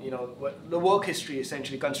 the work history,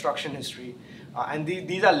 essentially, construction history. And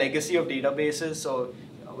these are legacy of databases. So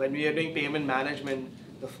when we are doing payment management,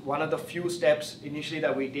 one of the few steps initially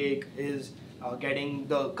that we take is getting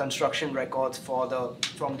the construction records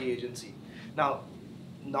from the agency. Now,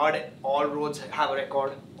 not all roads have a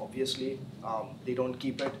record, obviously. They don't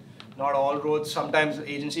keep it. Not all roads, sometimes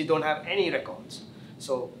agencies don't have any records.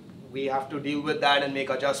 So we have to deal with that and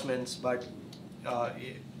make adjustments. But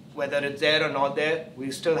whether it's there or not there,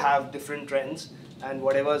 we still have different trends, and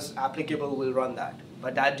whatever's applicable will run that.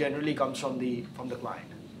 But that generally comes from the client.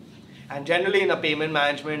 And generally in a payment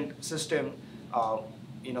management system,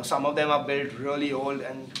 some of them are built really old,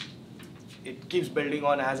 and it keeps building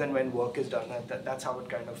on as and when work is done. That's how it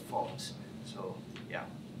kind of forms. So yeah.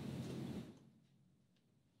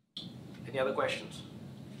 Any other questions?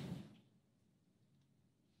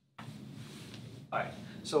 All right.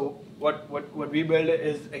 So what we build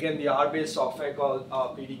is, again, the R-based software called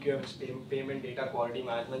PDQM, Payment Data Quality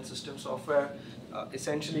Management System software.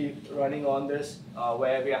 Essentially running on this,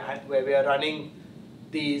 where we are running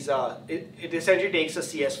these. It essentially takes a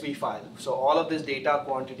CSV file. So all of this data,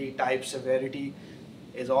 quantity, type, severity,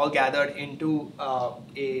 is all gathered into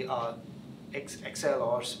a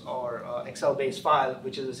Excel or Excel-based file,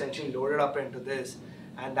 which is essentially loaded up into this,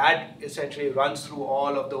 and that essentially runs through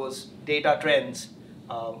all of those data trends,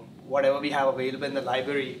 whatever we have available in the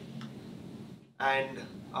library, and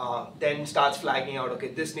then starts flagging out, okay,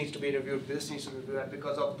 this needs to be reviewed, this needs to be reviewed,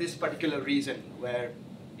 because of this particular reason, where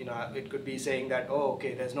it could be saying that, oh,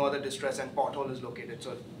 okay, there's no other distress and pothole is located,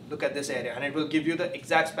 so look at this area, and it will give you the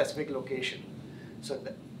exact specific location. So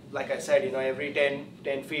like I said, every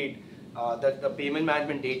 10 feet, the payment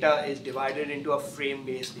management data is divided into a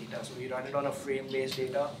frame-based data. So we run it on a frame-based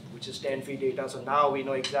data, which is 10 feet data. So now we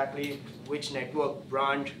know exactly which network,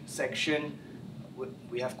 branch, section.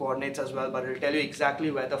 We have coordinates as well, but it will tell you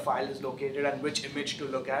exactly where the file is located and which image to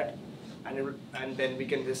look at. And then we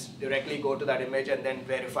can just directly go to that image and then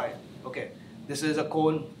verify. Okay, this is a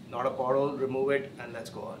cone, not a pothole, remove it, and let's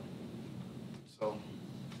go on.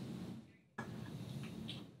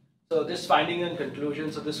 So this finding and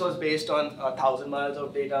conclusion, so this was based on 1,000 miles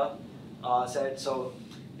of data set. So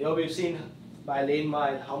here we've seen by lane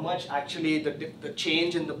mile how much actually the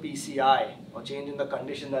change in the PCI or change in the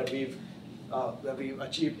condition that we've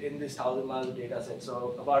achieved in this 1,000 miles of data set.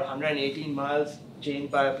 So about 118 miles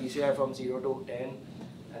changed by a PCI from 0 to 10.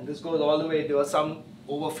 And this goes all the way, there was some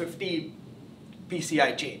over 50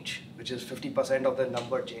 PCI change, which is 50% of the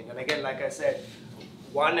number change. And again, like I said,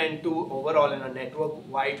 1 and 2 overall in a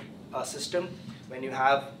network-wide system, when you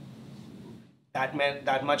have that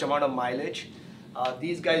much amount of mileage,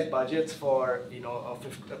 these guys' budgets for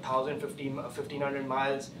 1,500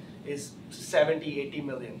 miles is 70-80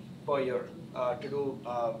 million per year to do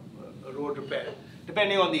road repair,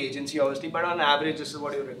 depending on the agency, obviously. But on average, this is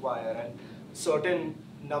what you require. And certain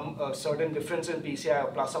difference in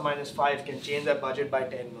PCI, plus or minus 5, can change that budget by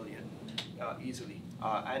 10 million easily.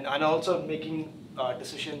 And also making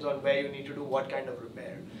decisions on where you need to do what kind of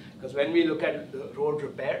repair. Because when we look at the road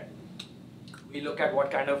repair, we look at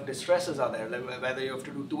what kind of distresses are there, like whether you have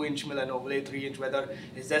to do 2-inch mill and overlay 3-inch, whether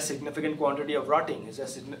is there significant quantity of rutting, is there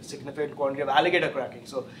significant quantity of alligator cracking.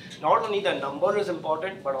 So not only the number is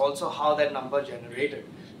important, but also how that number generated,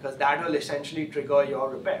 because that will essentially trigger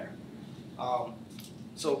your repair.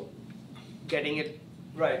 So getting it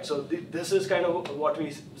right. So this is kind of what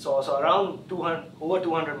we saw. So around over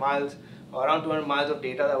 200 miles, or around 200 miles of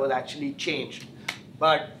data that was actually changed.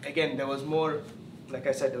 But again, there was more, like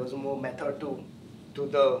I said, there was more method to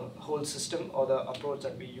the whole system or the approach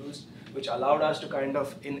that we used, which allowed us to kind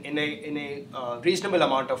of, in a reasonable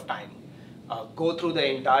amount of time, go through the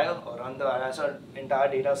entire, or run the entire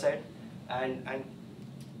data set and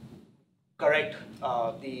correct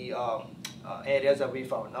the areas that we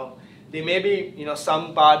found. Now, there may be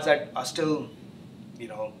some parts that are still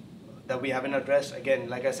that we haven't addressed. Again,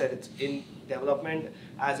 like I said, it's in development.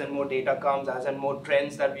 As and more data comes, as and more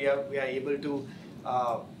trends that we are able to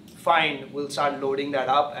find, we'll start loading that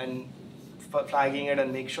up and flagging it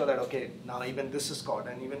and make sure that, okay, now even this is caught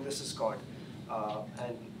and even this is caught,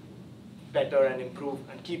 and better and improve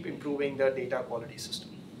and keep improving the data quality system.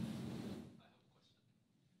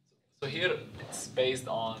 So here it's based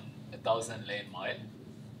on 1,000 lane mile.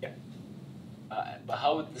 Yeah. But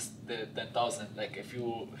how would the 10,000, like if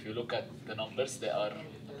you look at the numbers, they are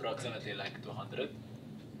approximately like 200.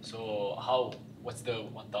 So what's the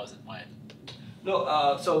 1,000 mile?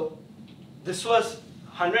 No, so this was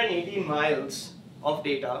 180 miles of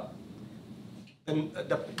data.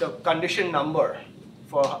 The condition number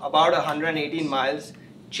for about 118 miles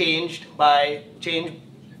changed by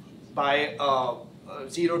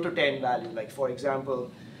 0 to 10 value. Like for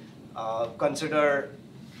example, consider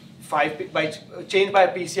change by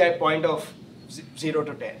a PCI point of 0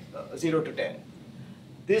 to 10.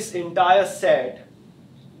 This entire set,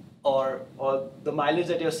 or the mileage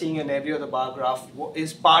that you're seeing in every other bar graph,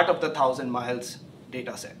 is part of the 1,000 miles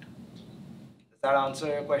data set. Does that answer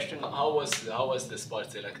your question? How was this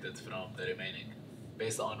part selected from the remaining?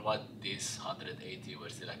 Based on what these 180 were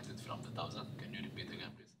selected from the 1,000? Can you repeat again,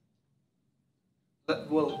 please?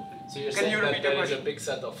 Well, so you're can saying you that repeat your there is question? a big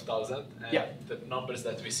set of 1,000, and yeah, the numbers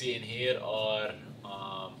that we see in here are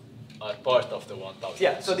part of the 1,000.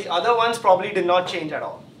 Yeah. So the other ones probably did not change at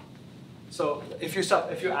all. So if you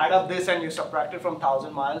add up this and you subtract it from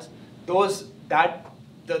 1,000 miles,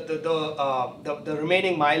 the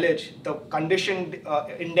remaining mileage, the condition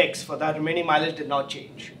index for that remaining mileage did not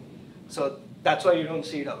change. So that's why you don't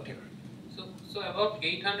see it out here. So about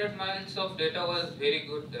 800 miles of data was very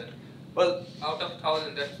good then. Well, out of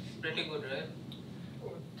 1,000, that's pretty good, right?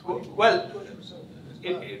 Well,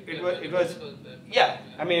 it was yeah.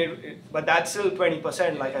 I mean, but that's still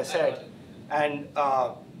 20%, like I said, and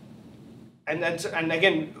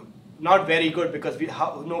again, not very good because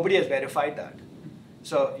nobody has verified that.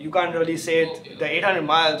 So you can't really say the 800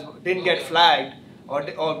 miles didn't get flagged or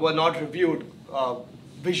were not reviewed,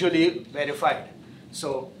 visually verified.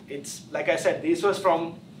 So it's like I said, this was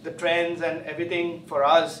from the trends and everything for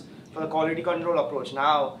us for the quality control approach.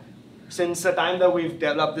 Now, since the time that we've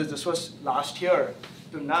developed this was last year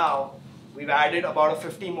to now, we've added about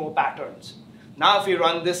 50 more patterns. Now if we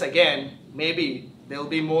run this again, maybe there'll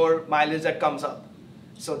be more mileage that comes up.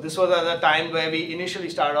 So this was at the time where we initially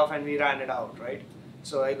started off and we ran it out, right?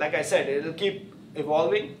 So like I said, it'll keep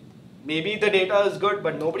evolving. Maybe the data is good,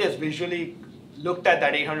 but nobody has visually looked at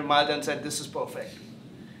that 800 miles and said this is perfect.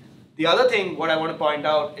 The other thing, what I want to point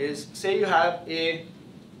out is, say you have a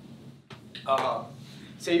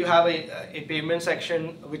pavement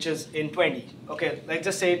section which is in 20. Okay, let's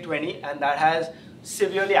just say 20, and that has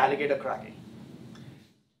severely alligator cracking.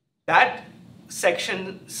 That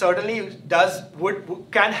section certainly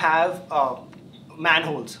can have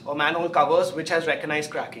manholes or manhole covers which has recognized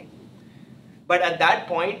cracking. But at that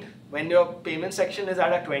point, when your pavement section is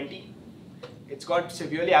at a 20, it's got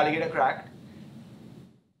severely alligator cracked,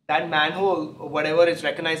 that manhole or whatever is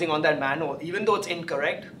recognizing on that manhole, even though it's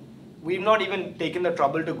incorrect, we've not even taken the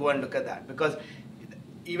trouble to go and look at that, because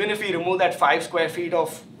even if we remove that 5 square feet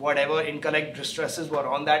of whatever incorrect distresses were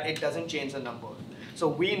on that, it doesn't change the number. So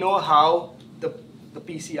we know how the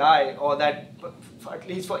PCI, or that, at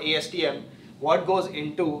least for ASTM, what goes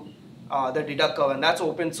into the deduct curve, and that's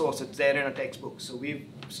open source, it's there in a textbook. So we've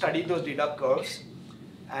studied those deduct curves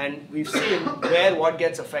and we've seen where what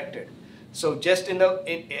gets affected. So just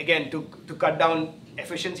again, to cut down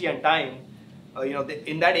efficiency and time,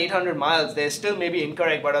 in that 800 miles, there's still maybe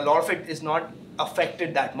incorrect, but a lot of it is not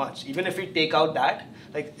affected that much. Even if we take out that,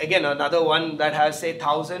 like again, another one that has say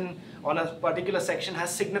 1,000 on a particular section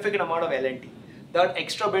has significant amount of LNT. That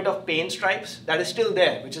extra bit of paint stripes that is still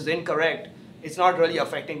there, which is incorrect, it's not really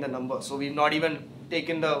affecting the number. So we've not even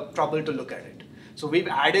taken the trouble to look at it. So we've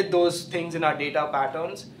added those things in our data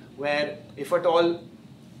patterns where if at all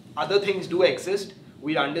other things do exist,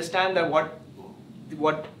 we understand that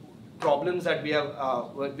what problems that we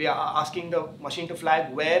are asking the machine to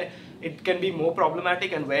flag, where it can be more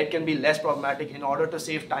problematic and where it can be less problematic, in order to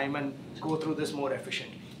save time and go through this more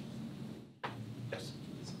efficiently. Yes.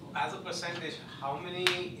 So as a percentage, how many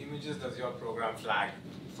images does your program flag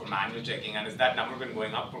for manual checking, and is that number been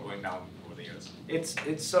going up or going down over the years?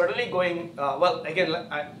 It's certainly going, well again,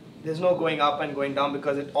 there's no going up and going down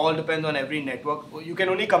because it all depends on every network. You can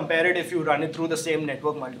only compare it if you run it through the same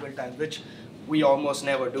network multiple times, which we almost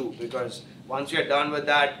never do, because once you're done with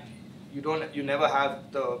that, you never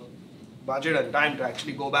have the budget and time to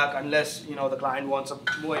actually go back unless the client wants a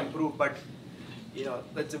more improved, but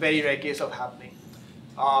it's a very rare case of happening.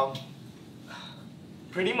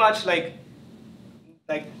 Pretty much like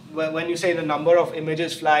when you say the number of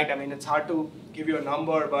images flagged, I mean, it's hard to give you a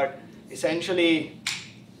number, but essentially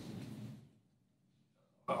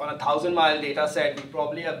on a 1,000-mile data set, we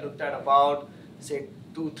probably have looked at about, say,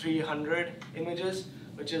 200-300 images,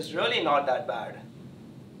 which is really not that bad.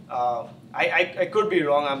 I could be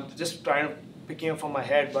wrong. I'm just trying to picking up from my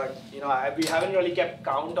head, but we haven't really kept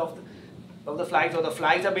count of the flags, or the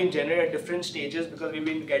flags have been generated at different stages because we've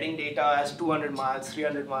been getting data as 200 miles,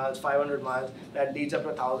 300 miles, 500 miles, that leads up to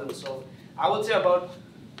 1,000. So I would say about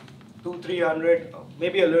 200-300,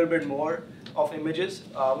 maybe a little bit more of images,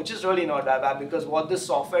 which is really not that bad, because what this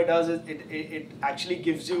software does is it actually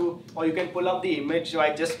gives you, or you can pull up the image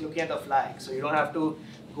by just looking at the flag. So you don't have to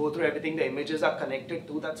go through everything. The images are connected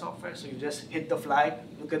to that software. So you just hit the flag,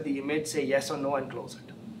 look at the image, say yes or no, and close it.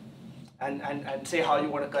 And say how you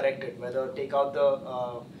want to correct it, whether take out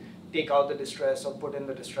the distress or put in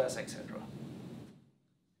the distress, etc.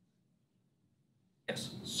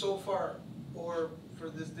 Yes. So far, or for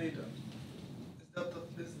this data,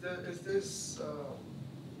 is this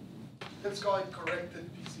let's call it corrected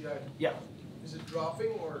PCI? Yeah. Is it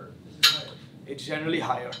dropping or is it higher? It's generally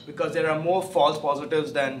higher because there are more false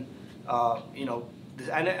positives than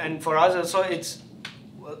and for us also it's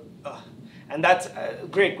and that's a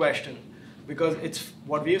great question, because it's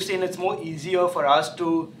what we've seen. It's more easier for us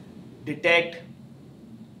to detect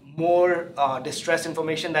more distress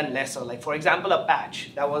information than lesser. Like for example, a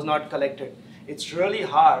patch that was not collected. It's really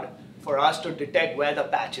hard for us to detect where the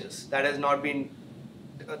patch is that has not been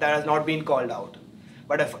called out.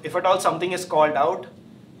 But if at all something is called out,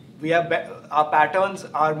 we have our patterns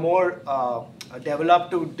are more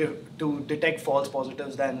developed to detect false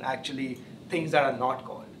positives than actually things that are not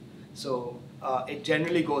called. So it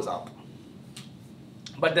generally goes up.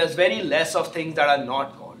 But there's very less of things that are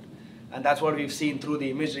not called. And that's what we've seen through the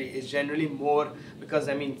imagery. Is generally more, because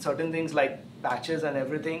I mean certain things like patches and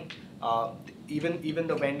everything, even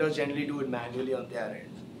the vendors generally do it manually on their end.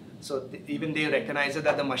 So even they recognize it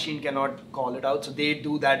that the machine cannot call it out, so they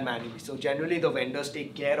do that manually. So generally the vendors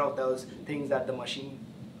take care of those things that the machine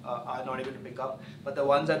are not able to pick up. But the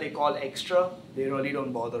ones that they call extra, they really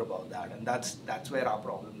don't bother about that, and that's where our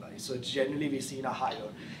problem lies. So it's generally we've seen a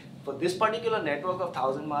higher. For this particular network of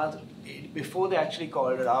 1,000 miles, before they actually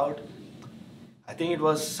called it out, I think it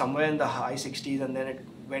was somewhere in the high 60s, and then it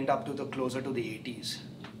went up to closer to the 80s.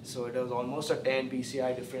 So it was almost a 10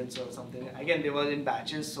 PCI difference or something. Again, they were in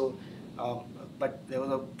batches, so but there was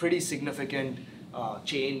a pretty significant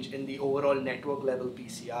change in the overall network level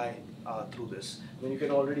PCI through this. I mean, you can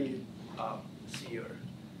already see here.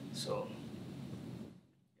 So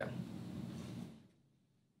yeah,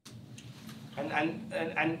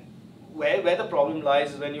 and where the problem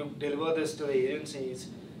lies is when you deliver this to the agencies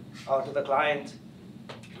or to the clients,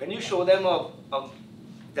 when you show them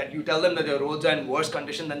that you tell them that their roads are in worse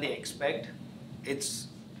condition than they expect,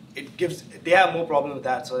 they have more problem with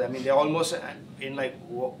that. So I mean, they're almost in like,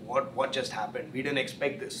 what just happened? We didn't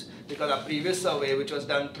expect this, because our previous survey, which was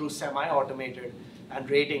done through semi-automated and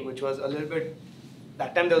rating, which was a little bit,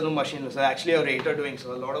 that time there was no machine, it was actually a rater doing,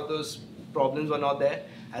 so a lot of those problems were not there.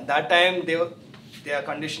 At that time, their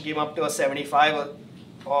condition came up to a 75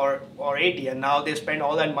 or 80, and now they spent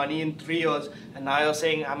all that money in 3 years, and now you're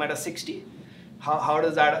saying I'm at a 60. How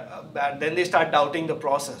does that? Then they start doubting the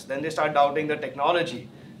process. Then they start doubting the technology,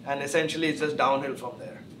 and essentially it's just downhill from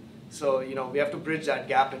there. So we have to bridge that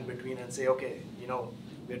gap in between and say, okay,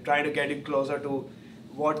 we're trying to get it closer to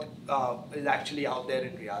what is actually out there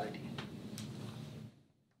in reality.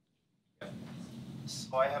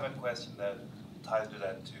 So I have a question that ties to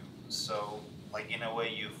that too. So, like in a way,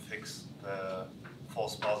 you fix the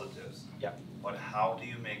false positives. Yeah. But how do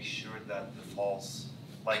you make sure that the false,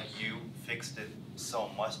 like you fixed it so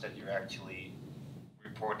much that you're actually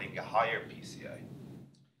reporting a higher PCI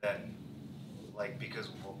than, like, because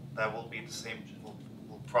that will be the same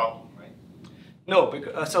problem, right? No,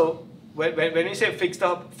 because so when we say fix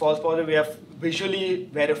the false positive, we are visually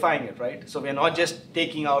verifying it, right? So we're not just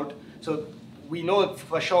taking out. So we know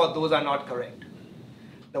for sure those are not correct.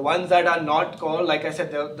 The ones that are not called, like I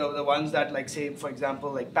said, the ones that, like, say, for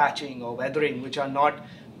example, like patching or weathering, which are not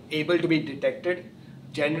able to be detected,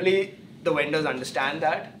 generally the vendors understand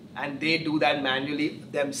that, and they do that manually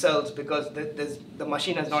themselves, because the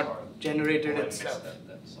machine has not generated itself.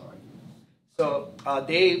 So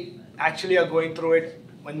they actually are going through it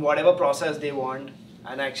in whatever process they want,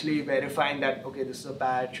 and actually verifying that, okay, this is a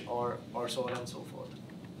patch, or so on and so forth.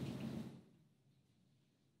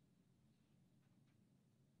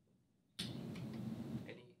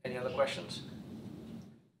 Any other questions?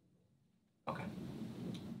 Okay.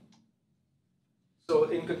 So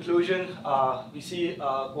conclusion, we see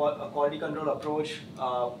a quality control approach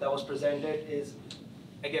that was presented is,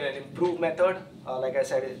 again, an improved method. Like I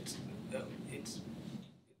said, it's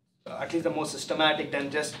at least the more systematic than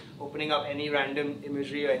just opening up any random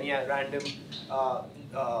imagery or any random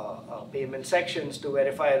payment sections to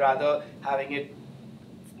verify, rather having it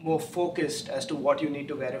more focused as to what you need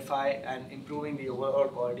to verify and improving the overall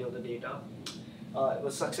quality of the data. It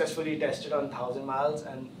was successfully tested on 1,000 miles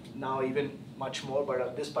and now even much more, but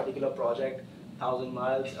on this particular project, 1,000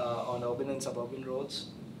 miles on urban and suburban roads.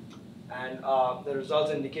 And the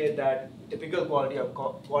results indicate that typical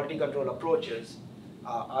quality control approaches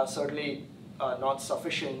are certainly not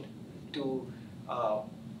sufficient to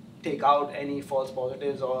take out any false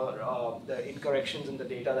positives or the incorrections in the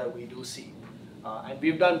data that we do see. And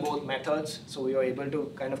we've done both methods, so we were able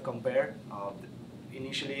to kind of compare.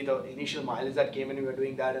 Initially, the initial mileage that came in, we were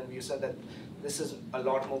doing that, and we said that this is a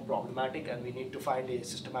lot more problematic, and we need to find a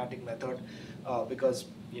systematic method because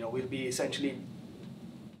we'll be essentially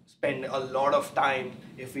spend a lot of time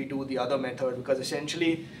if we do the other method, because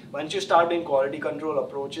essentially once you start doing quality control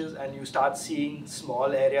approaches and you start seeing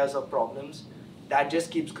small areas of problems, that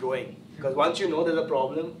just keeps growing. Because once you know there's a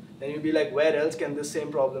problem, then you'll be like, where else can this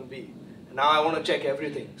same problem be? And now I want to check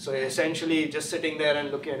everything. So essentially just sitting there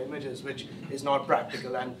and looking at images, which is not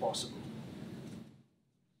practical and possible.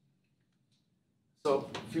 So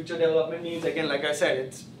future development needs, again, like I said,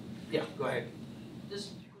 it's, yeah, go ahead.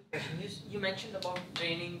 Just a quick question. You mentioned about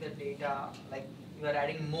training the data, like you are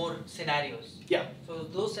adding more scenarios. Yeah. So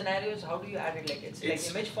those scenarios, how do you add it? Like it's like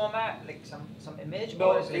image format, like some image,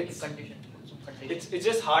 no, or is like condition? It's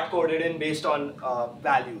just hard coded in based on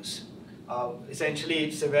values.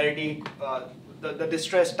 Essentially, severity, the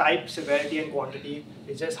distress type, severity, and quantity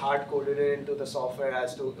is just hard coded into the software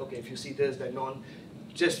as to, okay, if you see this, then non,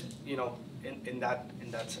 just in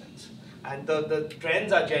that sense. And the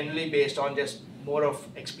trends are generally based on just more of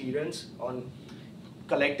experience, on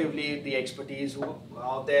collectively the expertise who are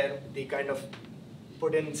out there, they kind of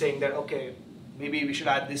put in saying that, okay, maybe we should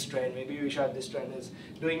add this trend, maybe we should add this trend, is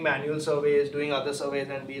doing manual surveys, doing other surveys,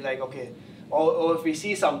 and be like, okay, or if we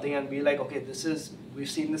see something and be like, okay, we've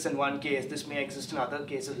seen this in one case, this may exist in other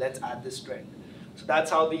cases, let's add this trend. So that's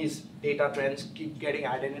how these data trends keep getting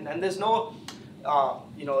added in, and there's no,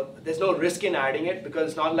 there's no risk in adding it, because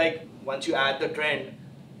it's not like once you add the trend,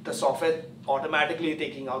 the software automatically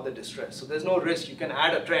taking out the distress. So there's no risk. You can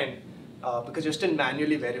add a trend because you're still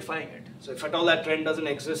manually verifying it. So if at all that trend doesn't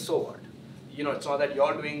exist, so what? It's not that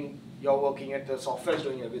you're working it, the software is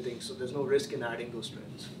doing everything. So there's no risk in adding those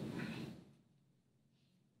trends.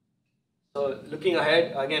 So looking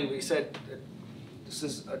ahead, again, we said that this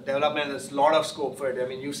is a development. There's a lot of scope for it. I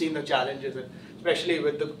mean, you've seen the challenges, especially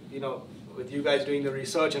with the with you guys doing the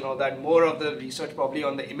research and all that. More of the research probably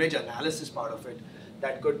on the image analysis part of it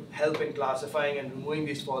that could help in classifying and removing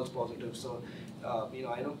these false positives. So,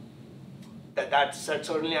 I know that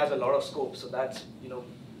certainly has a lot of scope. So that's, the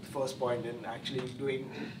first point in actually doing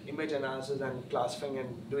image analysis and classifying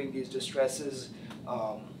and doing these distresses,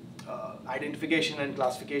 identification and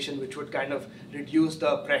classification, which would kind of reduce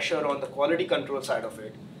the pressure on the quality control side of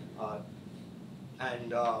it.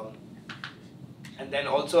 And then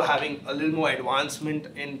also having a little more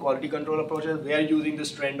advancement in quality control approaches. We are using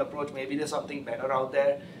this trend approach. Maybe there's something better out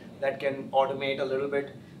there that can automate a little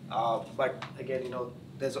bit. But again,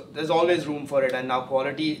 there's always room for it. And now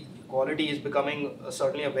quality is becoming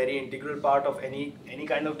certainly a very integral part of any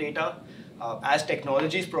kind of data. As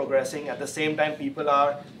technology is progressing, at the same time, people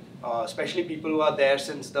are, especially people who are there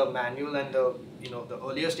since the manual and the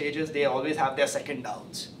earlier stages, they always have their second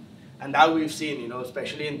doubts. And now we've seen,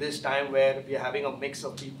 especially in this time where we're having a mix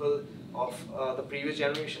of people of the previous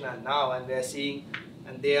generation and now, and we're seeing,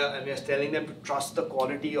 and we're telling them to trust the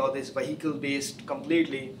quality or this vehicle-based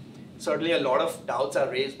completely. Certainly, a lot of doubts are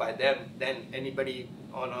raised by them than anybody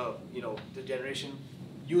on the generation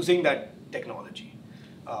using that technology.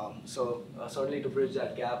 So certainly to bridge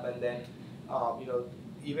that gap, and then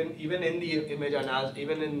even in the image analysis,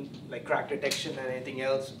 even in like crack detection and anything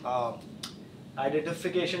else.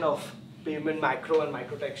 Identification of pavement macro and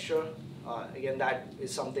micro texture, again, that is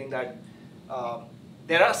something that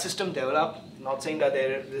there are systems developed, not saying that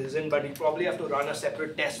there isn't, but you probably have to run a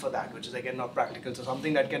separate test for that, which is again not practical. So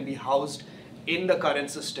something that can be housed in the current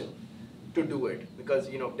system to do it, because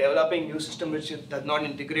developing new system which does not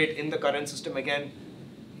integrate in the current system again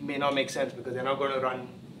may not make sense, because they're not going to run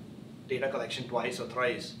data collection twice or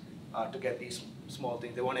thrice to get these small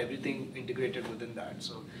things. They want everything integrated within that.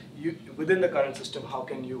 So within the current system, how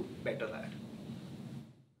can you better that?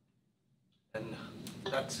 And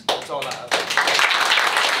that's all I have.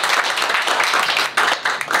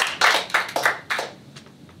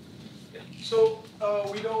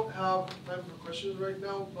 have time for questions right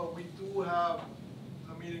now, but we do have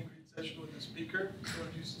a meet and greet session with the speaker. So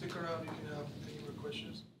if you stick around, you can have any more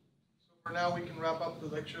questions. So for now, we can wrap up the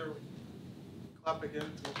lecture. Clap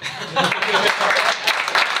again.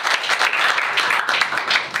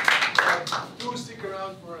 Do stick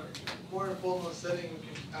around for a more informal setting. We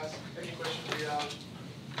can ask any questions we have.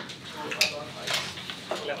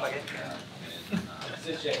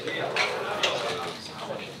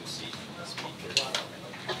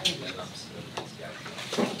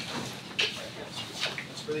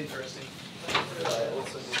 It's really interesting.